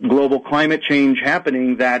global climate change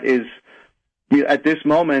happening that is, at this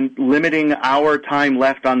moment, limiting our time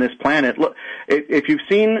left on this planet. Look, if you've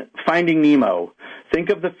seen Finding Nemo, think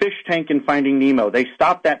of the fish tank in Finding Nemo. They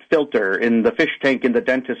stop that filter in the fish tank in the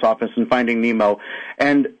dentist's office in Finding Nemo,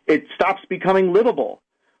 and it stops becoming livable.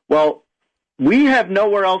 Well, we have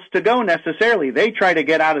nowhere else to go necessarily. They try to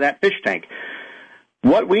get out of that fish tank.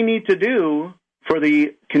 What we need to do for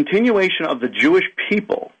the continuation of the Jewish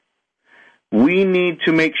people, we need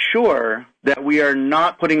to make sure that we are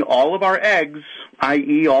not putting all of our eggs,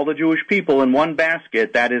 i.e. all the Jewish people, in one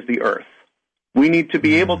basket, that is the earth. We need to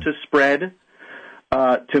be able to spread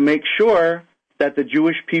to make sure that the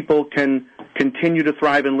Jewish people can continue to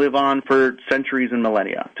thrive and live on for centuries and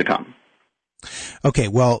millennia to come. Okay,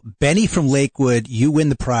 well, Benny from Lakewood, you win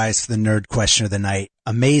the prize for the nerd question of the night.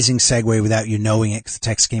 Amazing segue without you knowing it, because the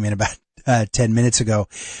text came in about 10 minutes ago.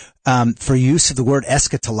 For use of the word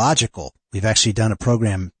eschatological, we've actually done a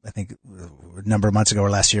program, I think a number of months ago or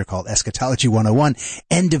last year, called Eschatology 101,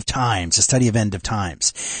 End of Times, a study of end of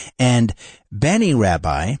times. And Benny,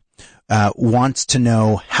 Rabbi, wants to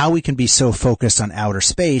know how we can be so focused on outer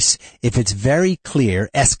space if it's very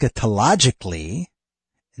clear eschatologically,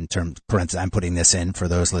 in terms, parentheses, I'm putting this in for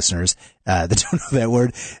those listeners that don't know that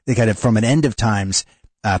word, they kind of from an end of times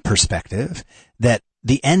perspective, that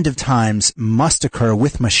the end of times must occur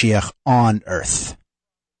with Mashiach on earth.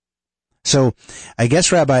 So I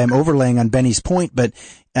guess, Rabbi, I'm overlaying on Benny's point, but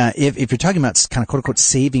if you're talking about kind of quote-unquote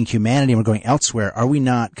saving humanity and we're going elsewhere, are we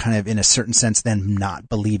not kind of in a certain sense then not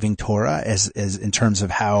believing Torah as in terms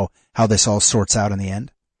of how this all sorts out in the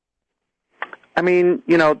end? I mean,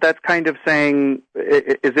 that's kind of saying,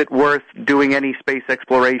 is it worth doing any space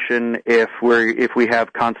exploration if we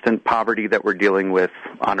have constant poverty that we're dealing with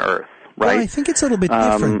on Earth? Right? Well, I think it's a little bit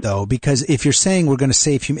different, though, because if you're saying we're going to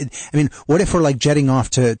save humanity, I mean, what if we're like jetting off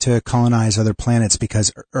to colonize other planets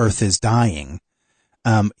because Earth is dying?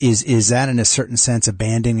 Is that in a certain sense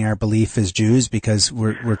abandoning our belief as Jews because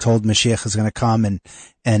we're told Mashiach is going to come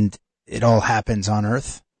and it all happens on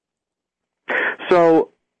Earth?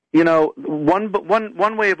 So,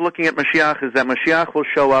 one way of looking at Mashiach is that Mashiach will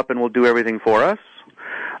show up and will do everything for us,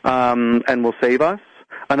 and will save us.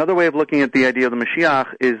 Another way of looking at the idea of the Mashiach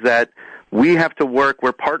is that we have to work,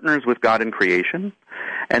 we're partners with God in creation,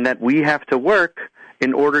 and that we have to work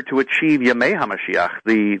in order to achieve Yamei HaMashiach,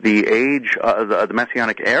 the age, the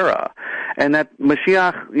Messianic era, and that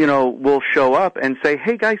Mashiach, will show up and say,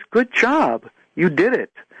 "Hey guys, good job, you did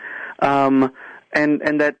it," and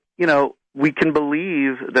that we can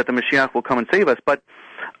believe that the Mashiach will come and save us. But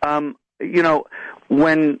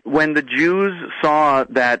when the Jews saw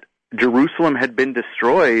that Jerusalem had been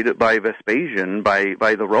destroyed by Vespasian,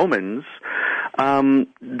 by the Romans,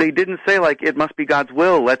 they didn't say, like, it must be God's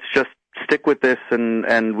will, let's just stick with this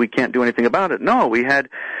and we can't do anything about it. No, we had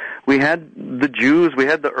the Jews, we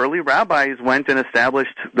had the early rabbis went and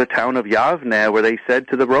established the town of Yavne, where they said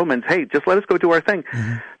to the Romans, "Hey, just let us go do our thing."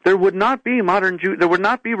 Mm-hmm. There would not be there would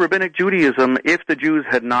not be rabbinic Judaism if the Jews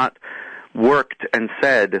had not worked and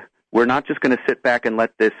said, we're not just going to sit back and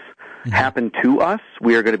let this happen to us.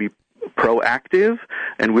 We are going to be proactive,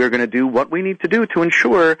 and we're going to do what we need to do to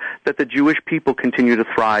ensure that the Jewish people continue to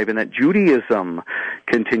thrive and that Judaism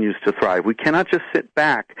continues to thrive. We cannot just sit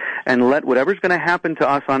back and let whatever's going to happen to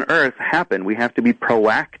us on earth happen. We have to be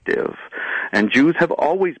proactive. And Jews have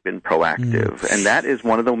always been proactive, and that is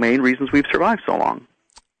one of the main reasons we've survived so long.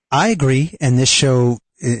 I agree, and this show,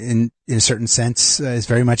 in a certain sense, is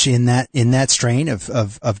very much in that strain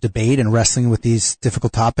of debate and wrestling with these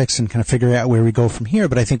difficult topics and kind of figuring out where we go from here.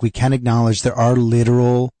 But I think we can acknowledge there are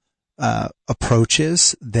literal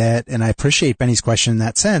approaches that, and I appreciate Benny's question in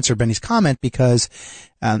that sense, or Benny's comment, because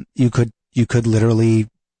you could literally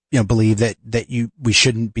believe that we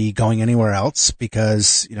shouldn't be going anywhere else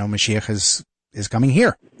because Mashiach is coming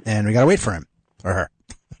here and we got to wait for him or her.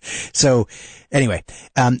 So anyway,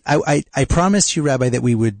 I promised you, Rabbi, that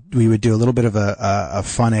we would do a little bit of a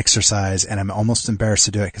fun exercise, and I'm almost embarrassed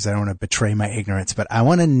to do it because I don't want to betray my ignorance, but I'm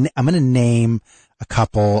going to name a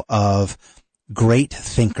couple of great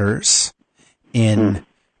thinkers in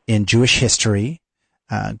Jewish history,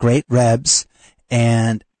 great Rebs,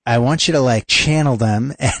 and I want you to channel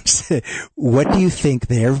them and say, what do you think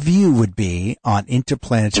their view would be on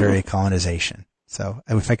interplanetary colonization? So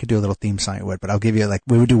if I could do a little theme song, I would, but I'll give you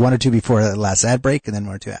we would do one or two before the last ad break and then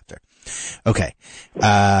one or two after. Okay.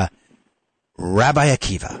 Rabbi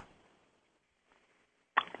Akiva.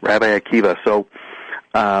 Rabbi Akiva. So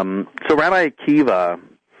Rabbi Akiva,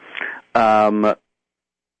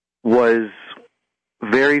 was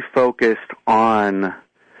very focused on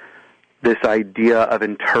this idea of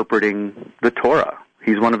interpreting the Torah.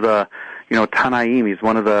 He's one of the, Tanaim. He's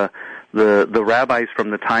one of the rabbis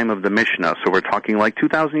from the time of the Mishnah, so we're talking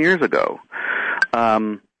 2,000 years ago.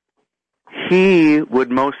 He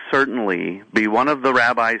would most certainly be one of the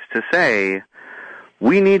rabbis to say,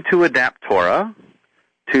 we need to adapt Torah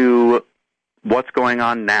to what's going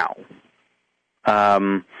on now.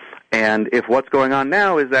 And if what's going on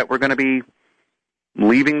now is that we're going to be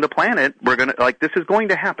leaving the planet, this is going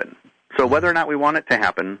to happen. So whether or not we want it to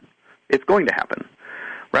happen, it's going to happen.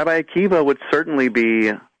 Rabbi Akiva would certainly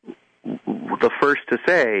be the first to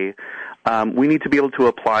say, we need to be able to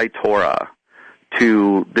apply Torah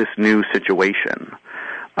to this new situation.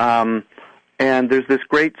 And there's this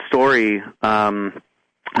great story, there's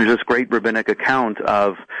this great rabbinic account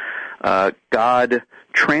of God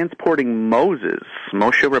transporting Moshe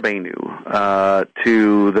Rabbeinu,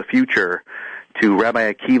 to the future, to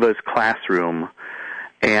Rabbi Akiva's classroom.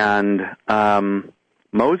 And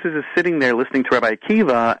Moses is sitting there listening to Rabbi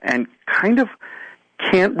Akiva and kind of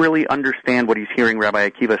can't really understand what he's hearing Rabbi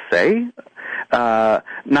Akiva say,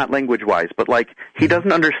 not language-wise, but he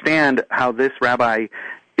doesn't understand how this rabbi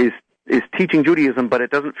is teaching Judaism, but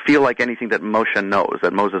it doesn't feel like anything that Moses knows.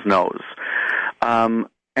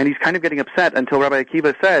 And he's kind of getting upset until Rabbi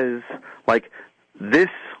Akiva says, this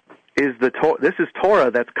is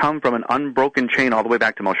Torah that's come from an unbroken chain all the way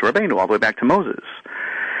back to Moshe Rabbeinu, all the way back to Moses.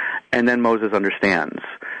 And then Moses understands.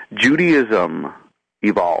 Judaism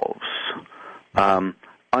evolves.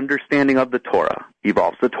 Understanding of the Torah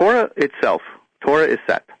evolves. The Torah itself, Torah is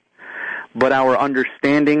set. But our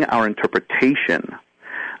understanding, our interpretation,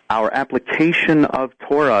 our application of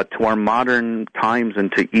Torah to our modern times and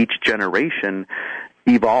to each generation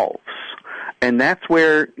evolves. And that's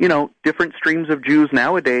where, different streams of Jews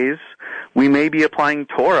nowadays, we may be applying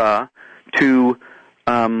Torah to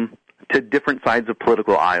different sides of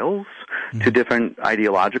political aisles, to different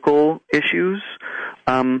ideological issues.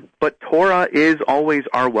 But Torah is always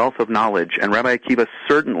our wealth of knowledge, and Rabbi Akiva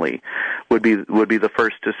certainly would be the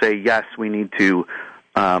first to say, yes, we need to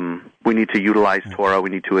utilize Torah, we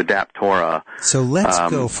need to adapt Torah. So let's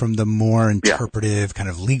go from the more interpretive, kind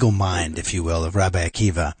of legal mind, if you will, of Rabbi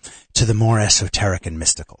Akiva to the more esoteric and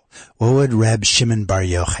mystical. What would Reb Shimon Bar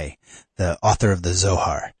Yochai, the author of the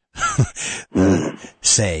Zohar,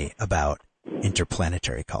 say about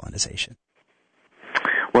interplanetary colonization?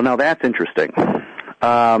 Well, now that's interesting.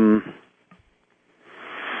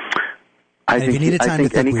 If you need a time to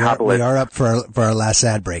think, we are up for our last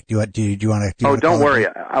ad break. Do you want to? Don't worry.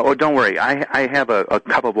 Don't worry. I have a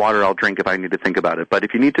cup of water I'll drink if I need to think about it. But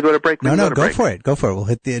if you need to go to break, go for it. Go for it. We'll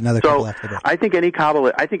hit another couple after break. I think any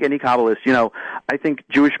Kabbalist, I think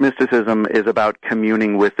Jewish mysticism is about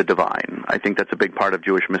communing with the divine. I think that's a big part of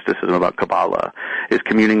Jewish mysticism about Kabbalah, is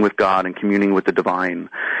communing with God and communing with the divine.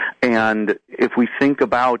 And if we think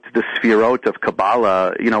about the Sfirot of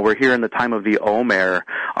Kabbalah, we're here in the time of the Omer.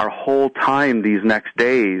 Our whole time these next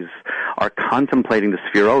days are contemplating the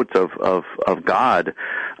Sfirot of God,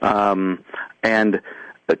 and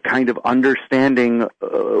kind of understanding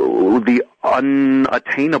the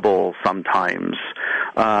unattainable sometimes.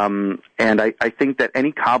 And I think that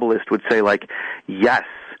any Kabbalist would say, yes,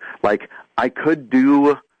 I could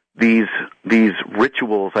do these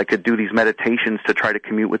rituals, I could do these meditations to try to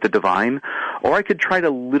commute with the divine, or I could try to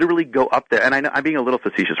literally go up there, and I'm being a little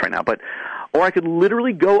facetious right now, or I could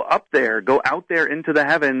literally go out there into the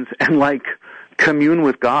heavens and commune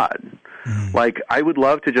with God. Mm. I would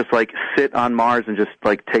love to just sit on Mars and just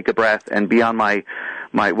take a breath and be on my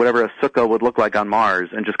whatever a sukkah would look like on Mars,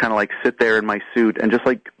 and just kind of sit there in my suit and just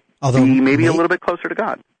be maybe a little bit closer to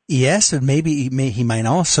God. Yes, and maybe he might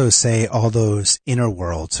also say all those inner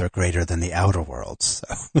worlds are greater than the outer worlds.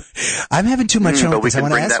 So I'm having too much fun with this. I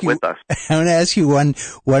want to ask you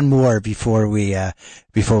one more before we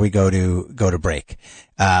go to break.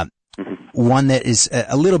 One that is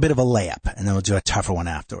a little bit of a layup, and then we'll do a tougher one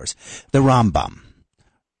afterwards. The Rambam,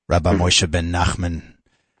 Rabbi Moshe ben Nachman,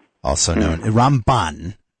 also known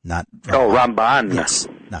Ramban, not Ramban. Oh, Ramban. Yes,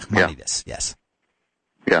 Nachmanides. Yes.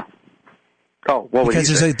 Yeah. Oh, what would you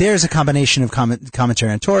say? Because there's a combination of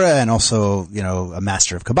commentary on Torah and also, a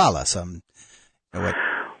master of Kabbalah. So, right.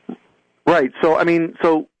 So,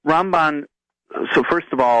 Ramban. So,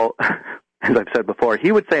 first of all, as I've said before,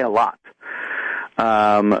 he would say a lot.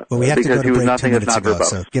 We have to go to break 2 minutes ago.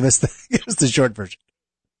 So, give us the short version.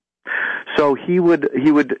 So he would,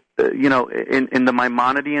 in the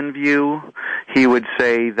Maimonidean view, he would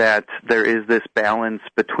say that there is this balance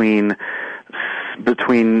between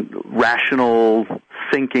rational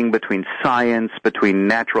thinking, between science, between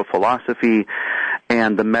natural philosophy,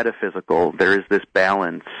 and the metaphysical. There is this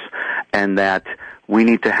balance, and that we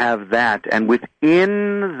need to have that. And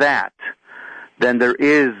within that, then there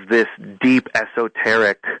is this deep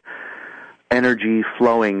esoteric energy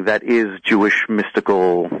flowing that is Jewish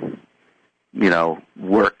mystical,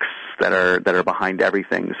 works that are behind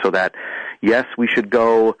everything. So that, yes, we should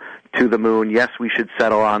go to the moon. Yes, we should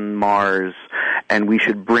settle on Mars, and we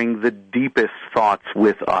should bring the deepest thoughts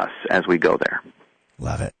with us as we go there.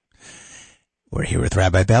 Love it. We're here with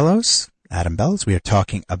Rabbi Bellows, Adam Bellows. We are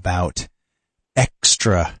talking about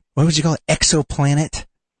what would you call it? Exoplanet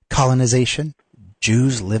colonization.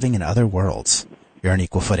 Jews living in other worlds. You're on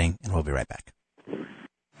Equal Footing, and we'll be right back.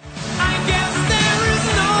 I guess there is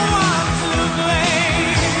no one to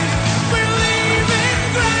blame. We're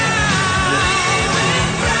leaving ground.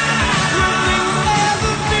 Nothing's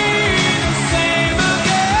ever been the same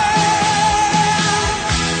again.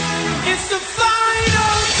 It's the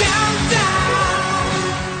final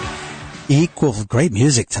countdown. Great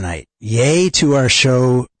music tonight. Yay to our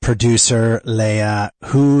show producer, Leah,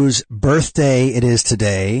 whose birthday it is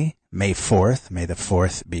today, May 4th. May the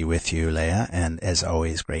 4th be with you, Leah, and as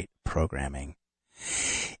always, great programming.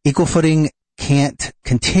 Equal Footing can't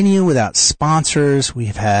continue without sponsors.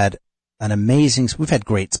 We've had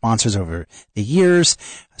great sponsors over the years.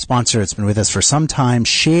 A sponsor that's been with us for some time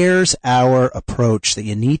shares our approach that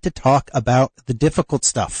you need to talk about the difficult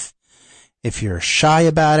stuff. If you're shy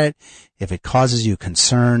about it, if it causes you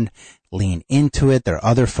concern, lean into it. There are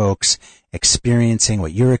other folks experiencing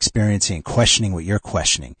what you're experiencing, questioning what you're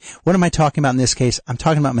questioning. What am I talking about in this case? I'm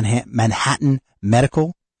talking about Manhattan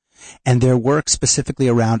Medical and their work specifically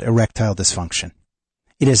around erectile dysfunction.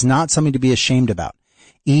 It is not something to be ashamed about.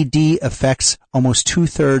 ED affects almost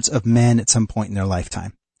 2/3 of men at some point in their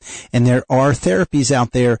lifetime. And there are therapies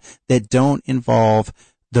out there that don't involve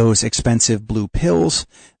those expensive blue pills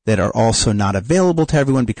that are also not available to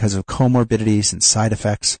everyone because of comorbidities and side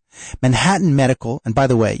effects. Manhattan Medical, and by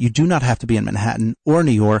the way, you do not have to be in Manhattan or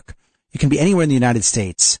New York. You can be anywhere in the United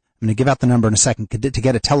States. I'm going to give out the number in a second to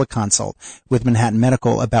get a teleconsult with Manhattan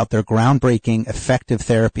Medical about their groundbreaking effective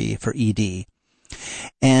therapy for ED.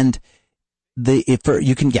 And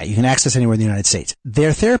you can access anywhere in the United States.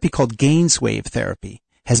 Their therapy called Gainswave therapy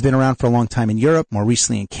has been around for a long time in Europe, more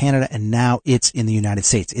recently in Canada, and now it's in the United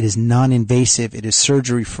States. It is non-invasive, it is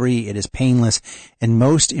surgery-free, it is painless, and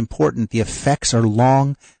most important, the effects are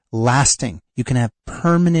long-lasting. You can have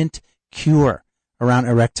permanent cure around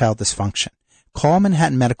erectile dysfunction. call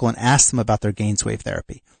Manhattan Medical and ask them about their GainsWave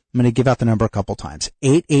therapy. I'm going to give out the number a couple times.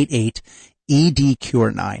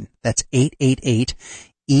 888-ED-CURE-9. That's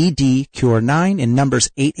 888-ED-CURE-9, and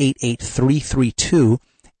numbers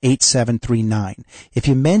 888-332-8739. If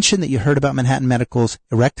you mention that you heard about Manhattan Medical's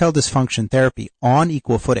erectile dysfunction therapy on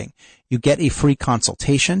Equal Footing, you get a free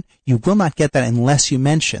consultation. You will not get that unless you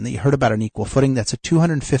mention that you heard about an Equal Footing. That's a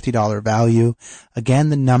 $250 value. Again,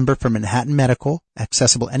 the number for Manhattan Medical,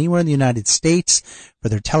 accessible anywhere in the United States for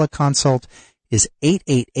their teleconsult, is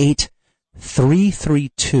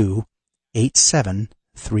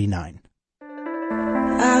 888-332-8739.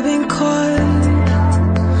 I've been caught,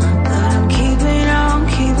 but I'm keeping on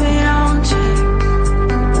to.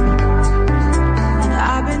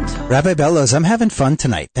 I've been told. Rabbi Bellows, I'm having fun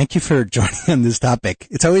tonight. Thank you for joining on this topic.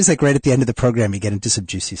 It's always like right at the end of the program, you get into some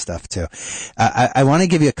juicy stuff too. I want to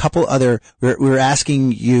give you a couple other, we're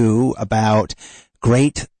asking you about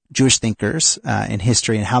great Jewish thinkers in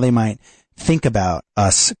history and how they might think about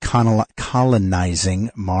us colonizing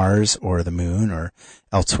Mars or the moon or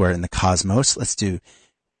elsewhere in the cosmos. Let's do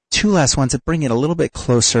two last ones that bring it a little bit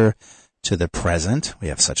closer to the present. We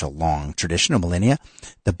have such a long tradition of millennia.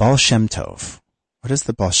 The Baal Shem Tov. What does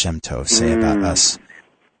the Baal Shem Tov say about us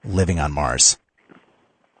living on Mars?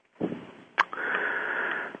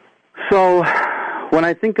 So, when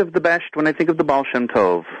I think of the Baal Shem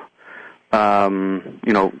Tov,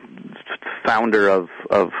 founder of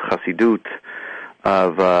Hasidut,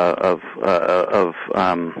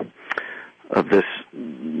 of this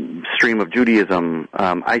stream of Judaism,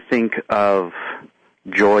 I think of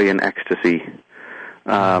joy and ecstasy.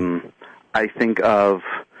 I think of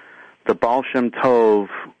the Baal Shem Tov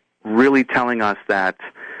really telling us that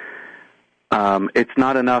it's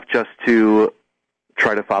not enough just to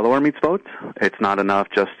try to follow our mitzvot. It's not enough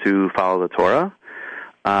just to follow the Torah.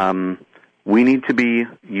 We need to be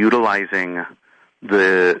utilizing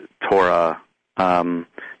the Torah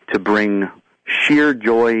to bring sheer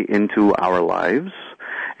joy into our lives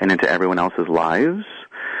and into everyone else's lives.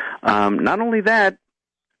 Not only that,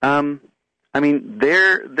 there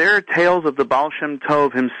are tales of the Baal Shem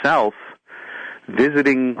Tov himself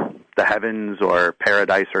visiting the heavens or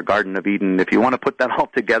paradise or Garden of Eden, if you want to put that all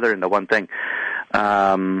together into one thing.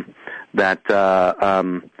 So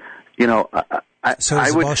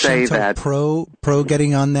I would say that pro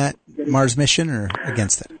getting on that Mars mission or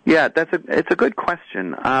against it? Yeah, it's a good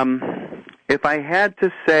question. If I had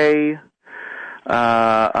to say,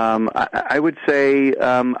 I would say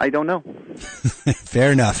I don't know.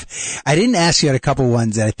 Fair enough. I didn't ask you at a couple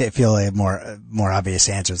ones that I feel like more obvious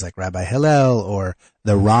answers, like Rabbi Hillel or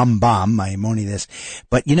the Rambam, Maimonides.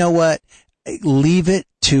 But you know what? Leave it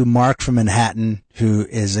to Mark from Manhattan, who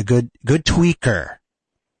is a good tweaker.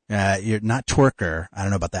 You're not twerker. I don't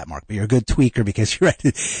know about that, Mark, but you're a good tweaker because you're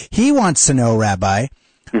right. He wants to know, Rabbi,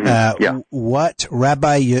 what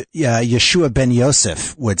Rabbi Yeshua ben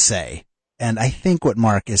Yosef would say. And I think what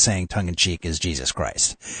Mark is saying tongue-in-cheek is Jesus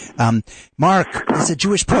Christ. Mark, it's a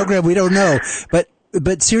Jewish program. We don't know.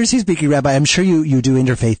 But seriously speaking, Rabbi, I'm sure you do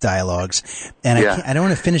interfaith dialogues. And I don't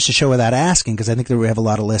want to finish the show without asking, because I think that we have a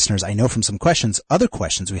lot of listeners. I know from some other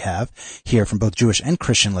questions we have here from both Jewish and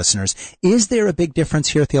Christian listeners. Is there a big difference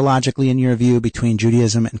here theologically, in your view, between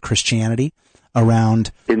Judaism and Christianity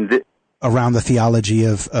around the theology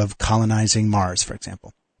of colonizing Mars, for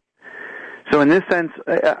example? So in this sense,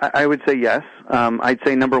 I would say yes. I'd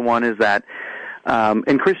say number one is that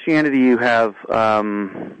in Christianity you have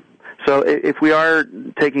so if we are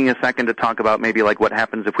taking a second to talk about maybe like what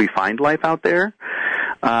happens if we find life out there,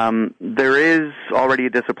 there is already a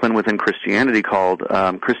discipline within Christianity called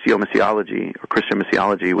Christio-missiology or Christian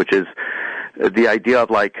missiology, which is the idea of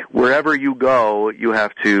like wherever you go, you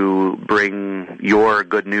have to bring your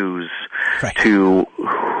good news to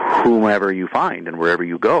whomever you find and wherever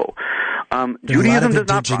you go. Judaism does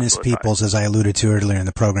not proselytize. Indigenous peoples, as I alluded to earlier in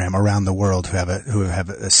the program, around the world who have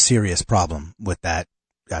a serious problem with that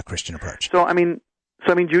Christian approach. So I mean,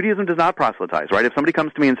 Judaism does not proselytize, right? If somebody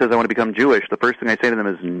comes to me and says, I want to become Jewish, the first thing I say to them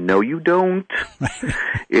is, no, you don't.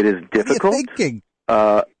 It is difficult. What are you thinking?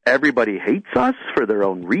 Everybody hates us for their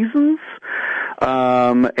own reasons.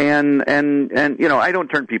 And I don't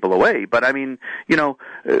turn people away, but I mean,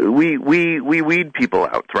 we weed people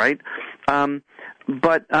out, right?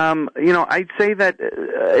 But I'd say that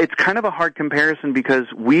it's kind of a hard comparison because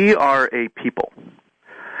we are a people.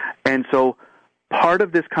 And so part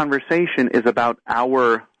of this conversation is about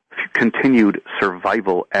our continued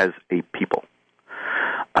survival as a people.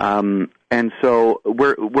 And so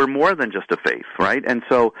we're more than just a faith, right? And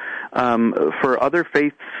so for other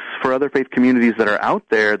faith communities that are out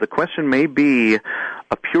there, the question may be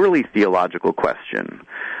a purely theological question.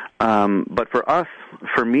 But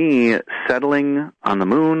for me, settling on the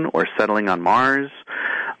moon or settling on Mars,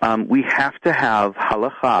 we have to have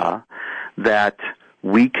halacha that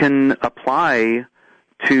we can apply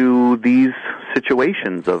to these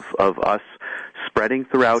situations of us spreading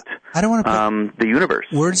throughout I don't want to put the universe.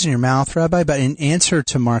 Words in your mouth, Rabbi, but in answer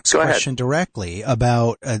to Mark's question directly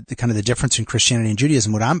about the kind of the difference in Christianity and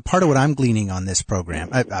Judaism, part of what I'm gleaning on this program,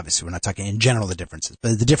 obviously we're not talking in general the differences,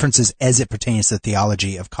 but the differences as it pertains to the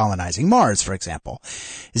theology of colonizing Mars, for example,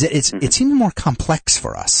 is that it seems more complex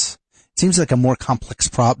for us. It seems like a more complex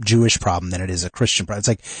Jewish problem than it is a Christian problem. It's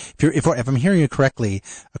like, if I'm hearing you correctly,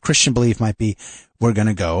 a Christian belief might be, we're going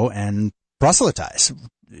to go and proselytize,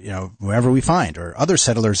 wherever we find, or other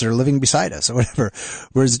settlers that are living beside us or whatever.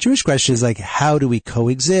 Whereas the Jewish question is like, how do we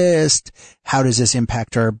coexist? How does this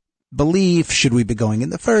impact our belief? Should we be going in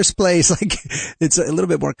the first place? Like, it's a little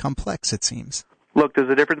bit more complex, it seems. Look, there's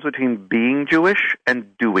a difference between being Jewish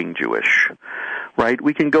and doing Jewish, right?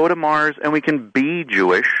 We can go to Mars and we can be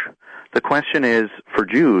Jewish. The question is, for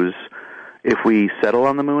Jews, if we settle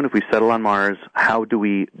on the moon, if we settle on Mars, how do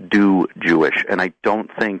we do Jewish? And I don't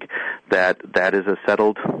think that is a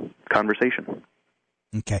settled conversation.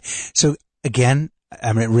 Okay. So again,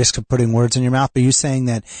 I'm at risk of putting words in your mouth, but you're saying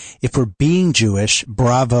that if we're being Jewish,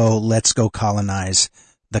 bravo, let's go colonize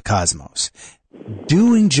the cosmos.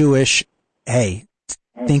 Doing Jewish, hey,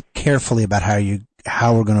 think carefully about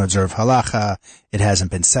how we're going to observe halacha. It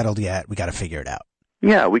hasn't been settled yet. We got to figure it out.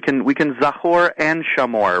 Yeah, we can zachor and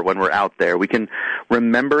shamor when we're out there. We can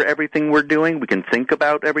remember everything we're doing. We can think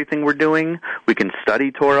about everything we're doing. We can study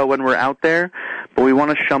Torah when we're out there. But we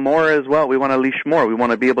want to shamor as well. We want to lishmor. We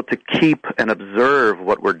want to be able to keep and observe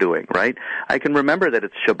what we're doing, right? I can remember that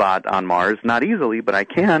it's Shabbat on Mars, not easily, but I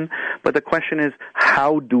can. But the question is,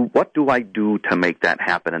 what do I do to make that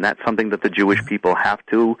happen? And that's something that the Jewish people have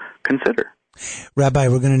to consider. Rabbi,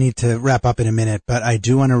 we're going to need to wrap up in a minute, but I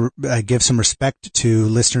do want to give some respect to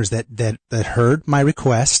listeners that heard my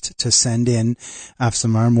request to send in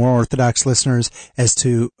some of our more Orthodox listeners as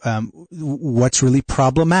to what's really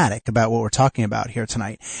problematic about what we're talking about here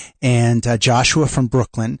tonight. And Joshua from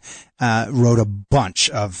Brooklyn wrote a bunch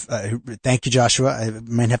of thank you, Joshua. I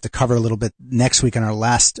might have to cover a little bit next week on our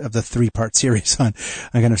last of the 3-part series on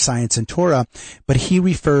kind of science and Torah, but he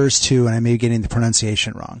refers to, and I may be getting the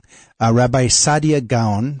pronunciation wrong, Rabbi Sadia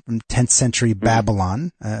Gaon from 10th century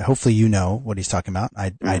Babylon. Hopefully you know what he's talking about.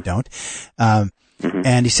 I don't.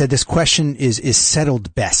 And he said this question is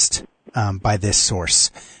settled best by this source.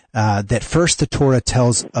 That first the Torah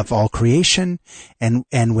tells of all creation, and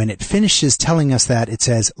when it finishes telling us that, it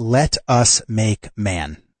says, let us make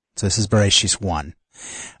man. So this is Bereshis 1.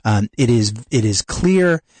 It is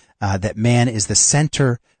clear that man is the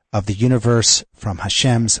center of the universe from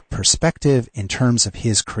Hashem's perspective in terms of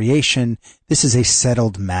his creation. This is a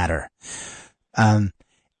settled matter.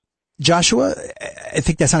 Joshua, I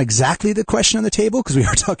think that's not exactly the question on the table, because we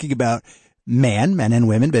are talking about men and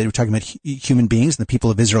women, but we're talking about human beings and the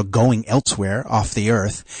people of Israel going elsewhere off the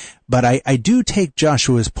earth. But I do take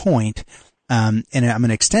Joshua's point, and I'm going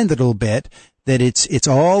to extend it a little bit, that it's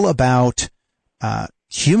all about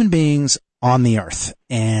human beings on the earth,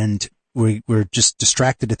 and we're just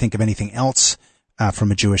distracted to think of anything else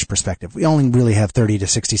from a Jewish perspective. We only really have 30 to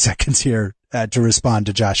 60 seconds here to respond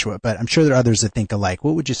to Joshua, but I'm sure there are others that think alike.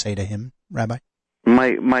 What would you say to him, Rabbi?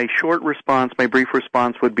 My short response, my brief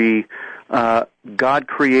response would be, God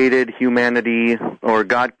created humanity, or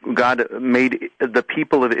God made the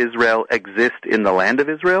people of Israel exist in the land of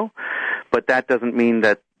Israel, but that doesn't mean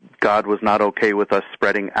that God was not okay with us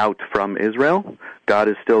spreading out from Israel. God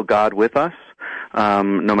is still God with us,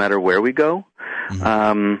 no matter where we go.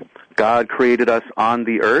 Mm-hmm. God created us on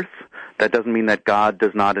the earth. That doesn't mean that God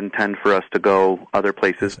does not intend for us to go other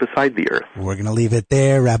places beside the earth. We're going to leave it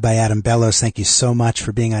there. Rabbi Adam Bellows, thank you so much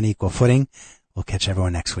for being on Equal Footing. We'll catch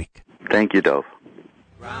everyone next week. Thank you, Dove.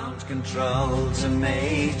 Ground control to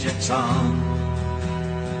Major Tom.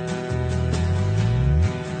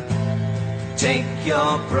 Take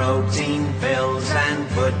your protein pills and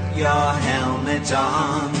put your helmet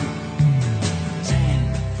on.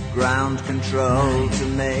 10. Ground control to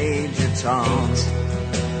Major Tom. 8,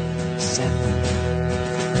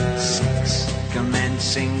 7, 6.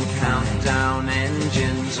 Commencing countdown,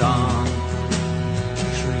 engines on. 3,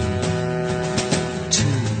 2.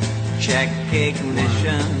 Check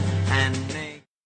ignition.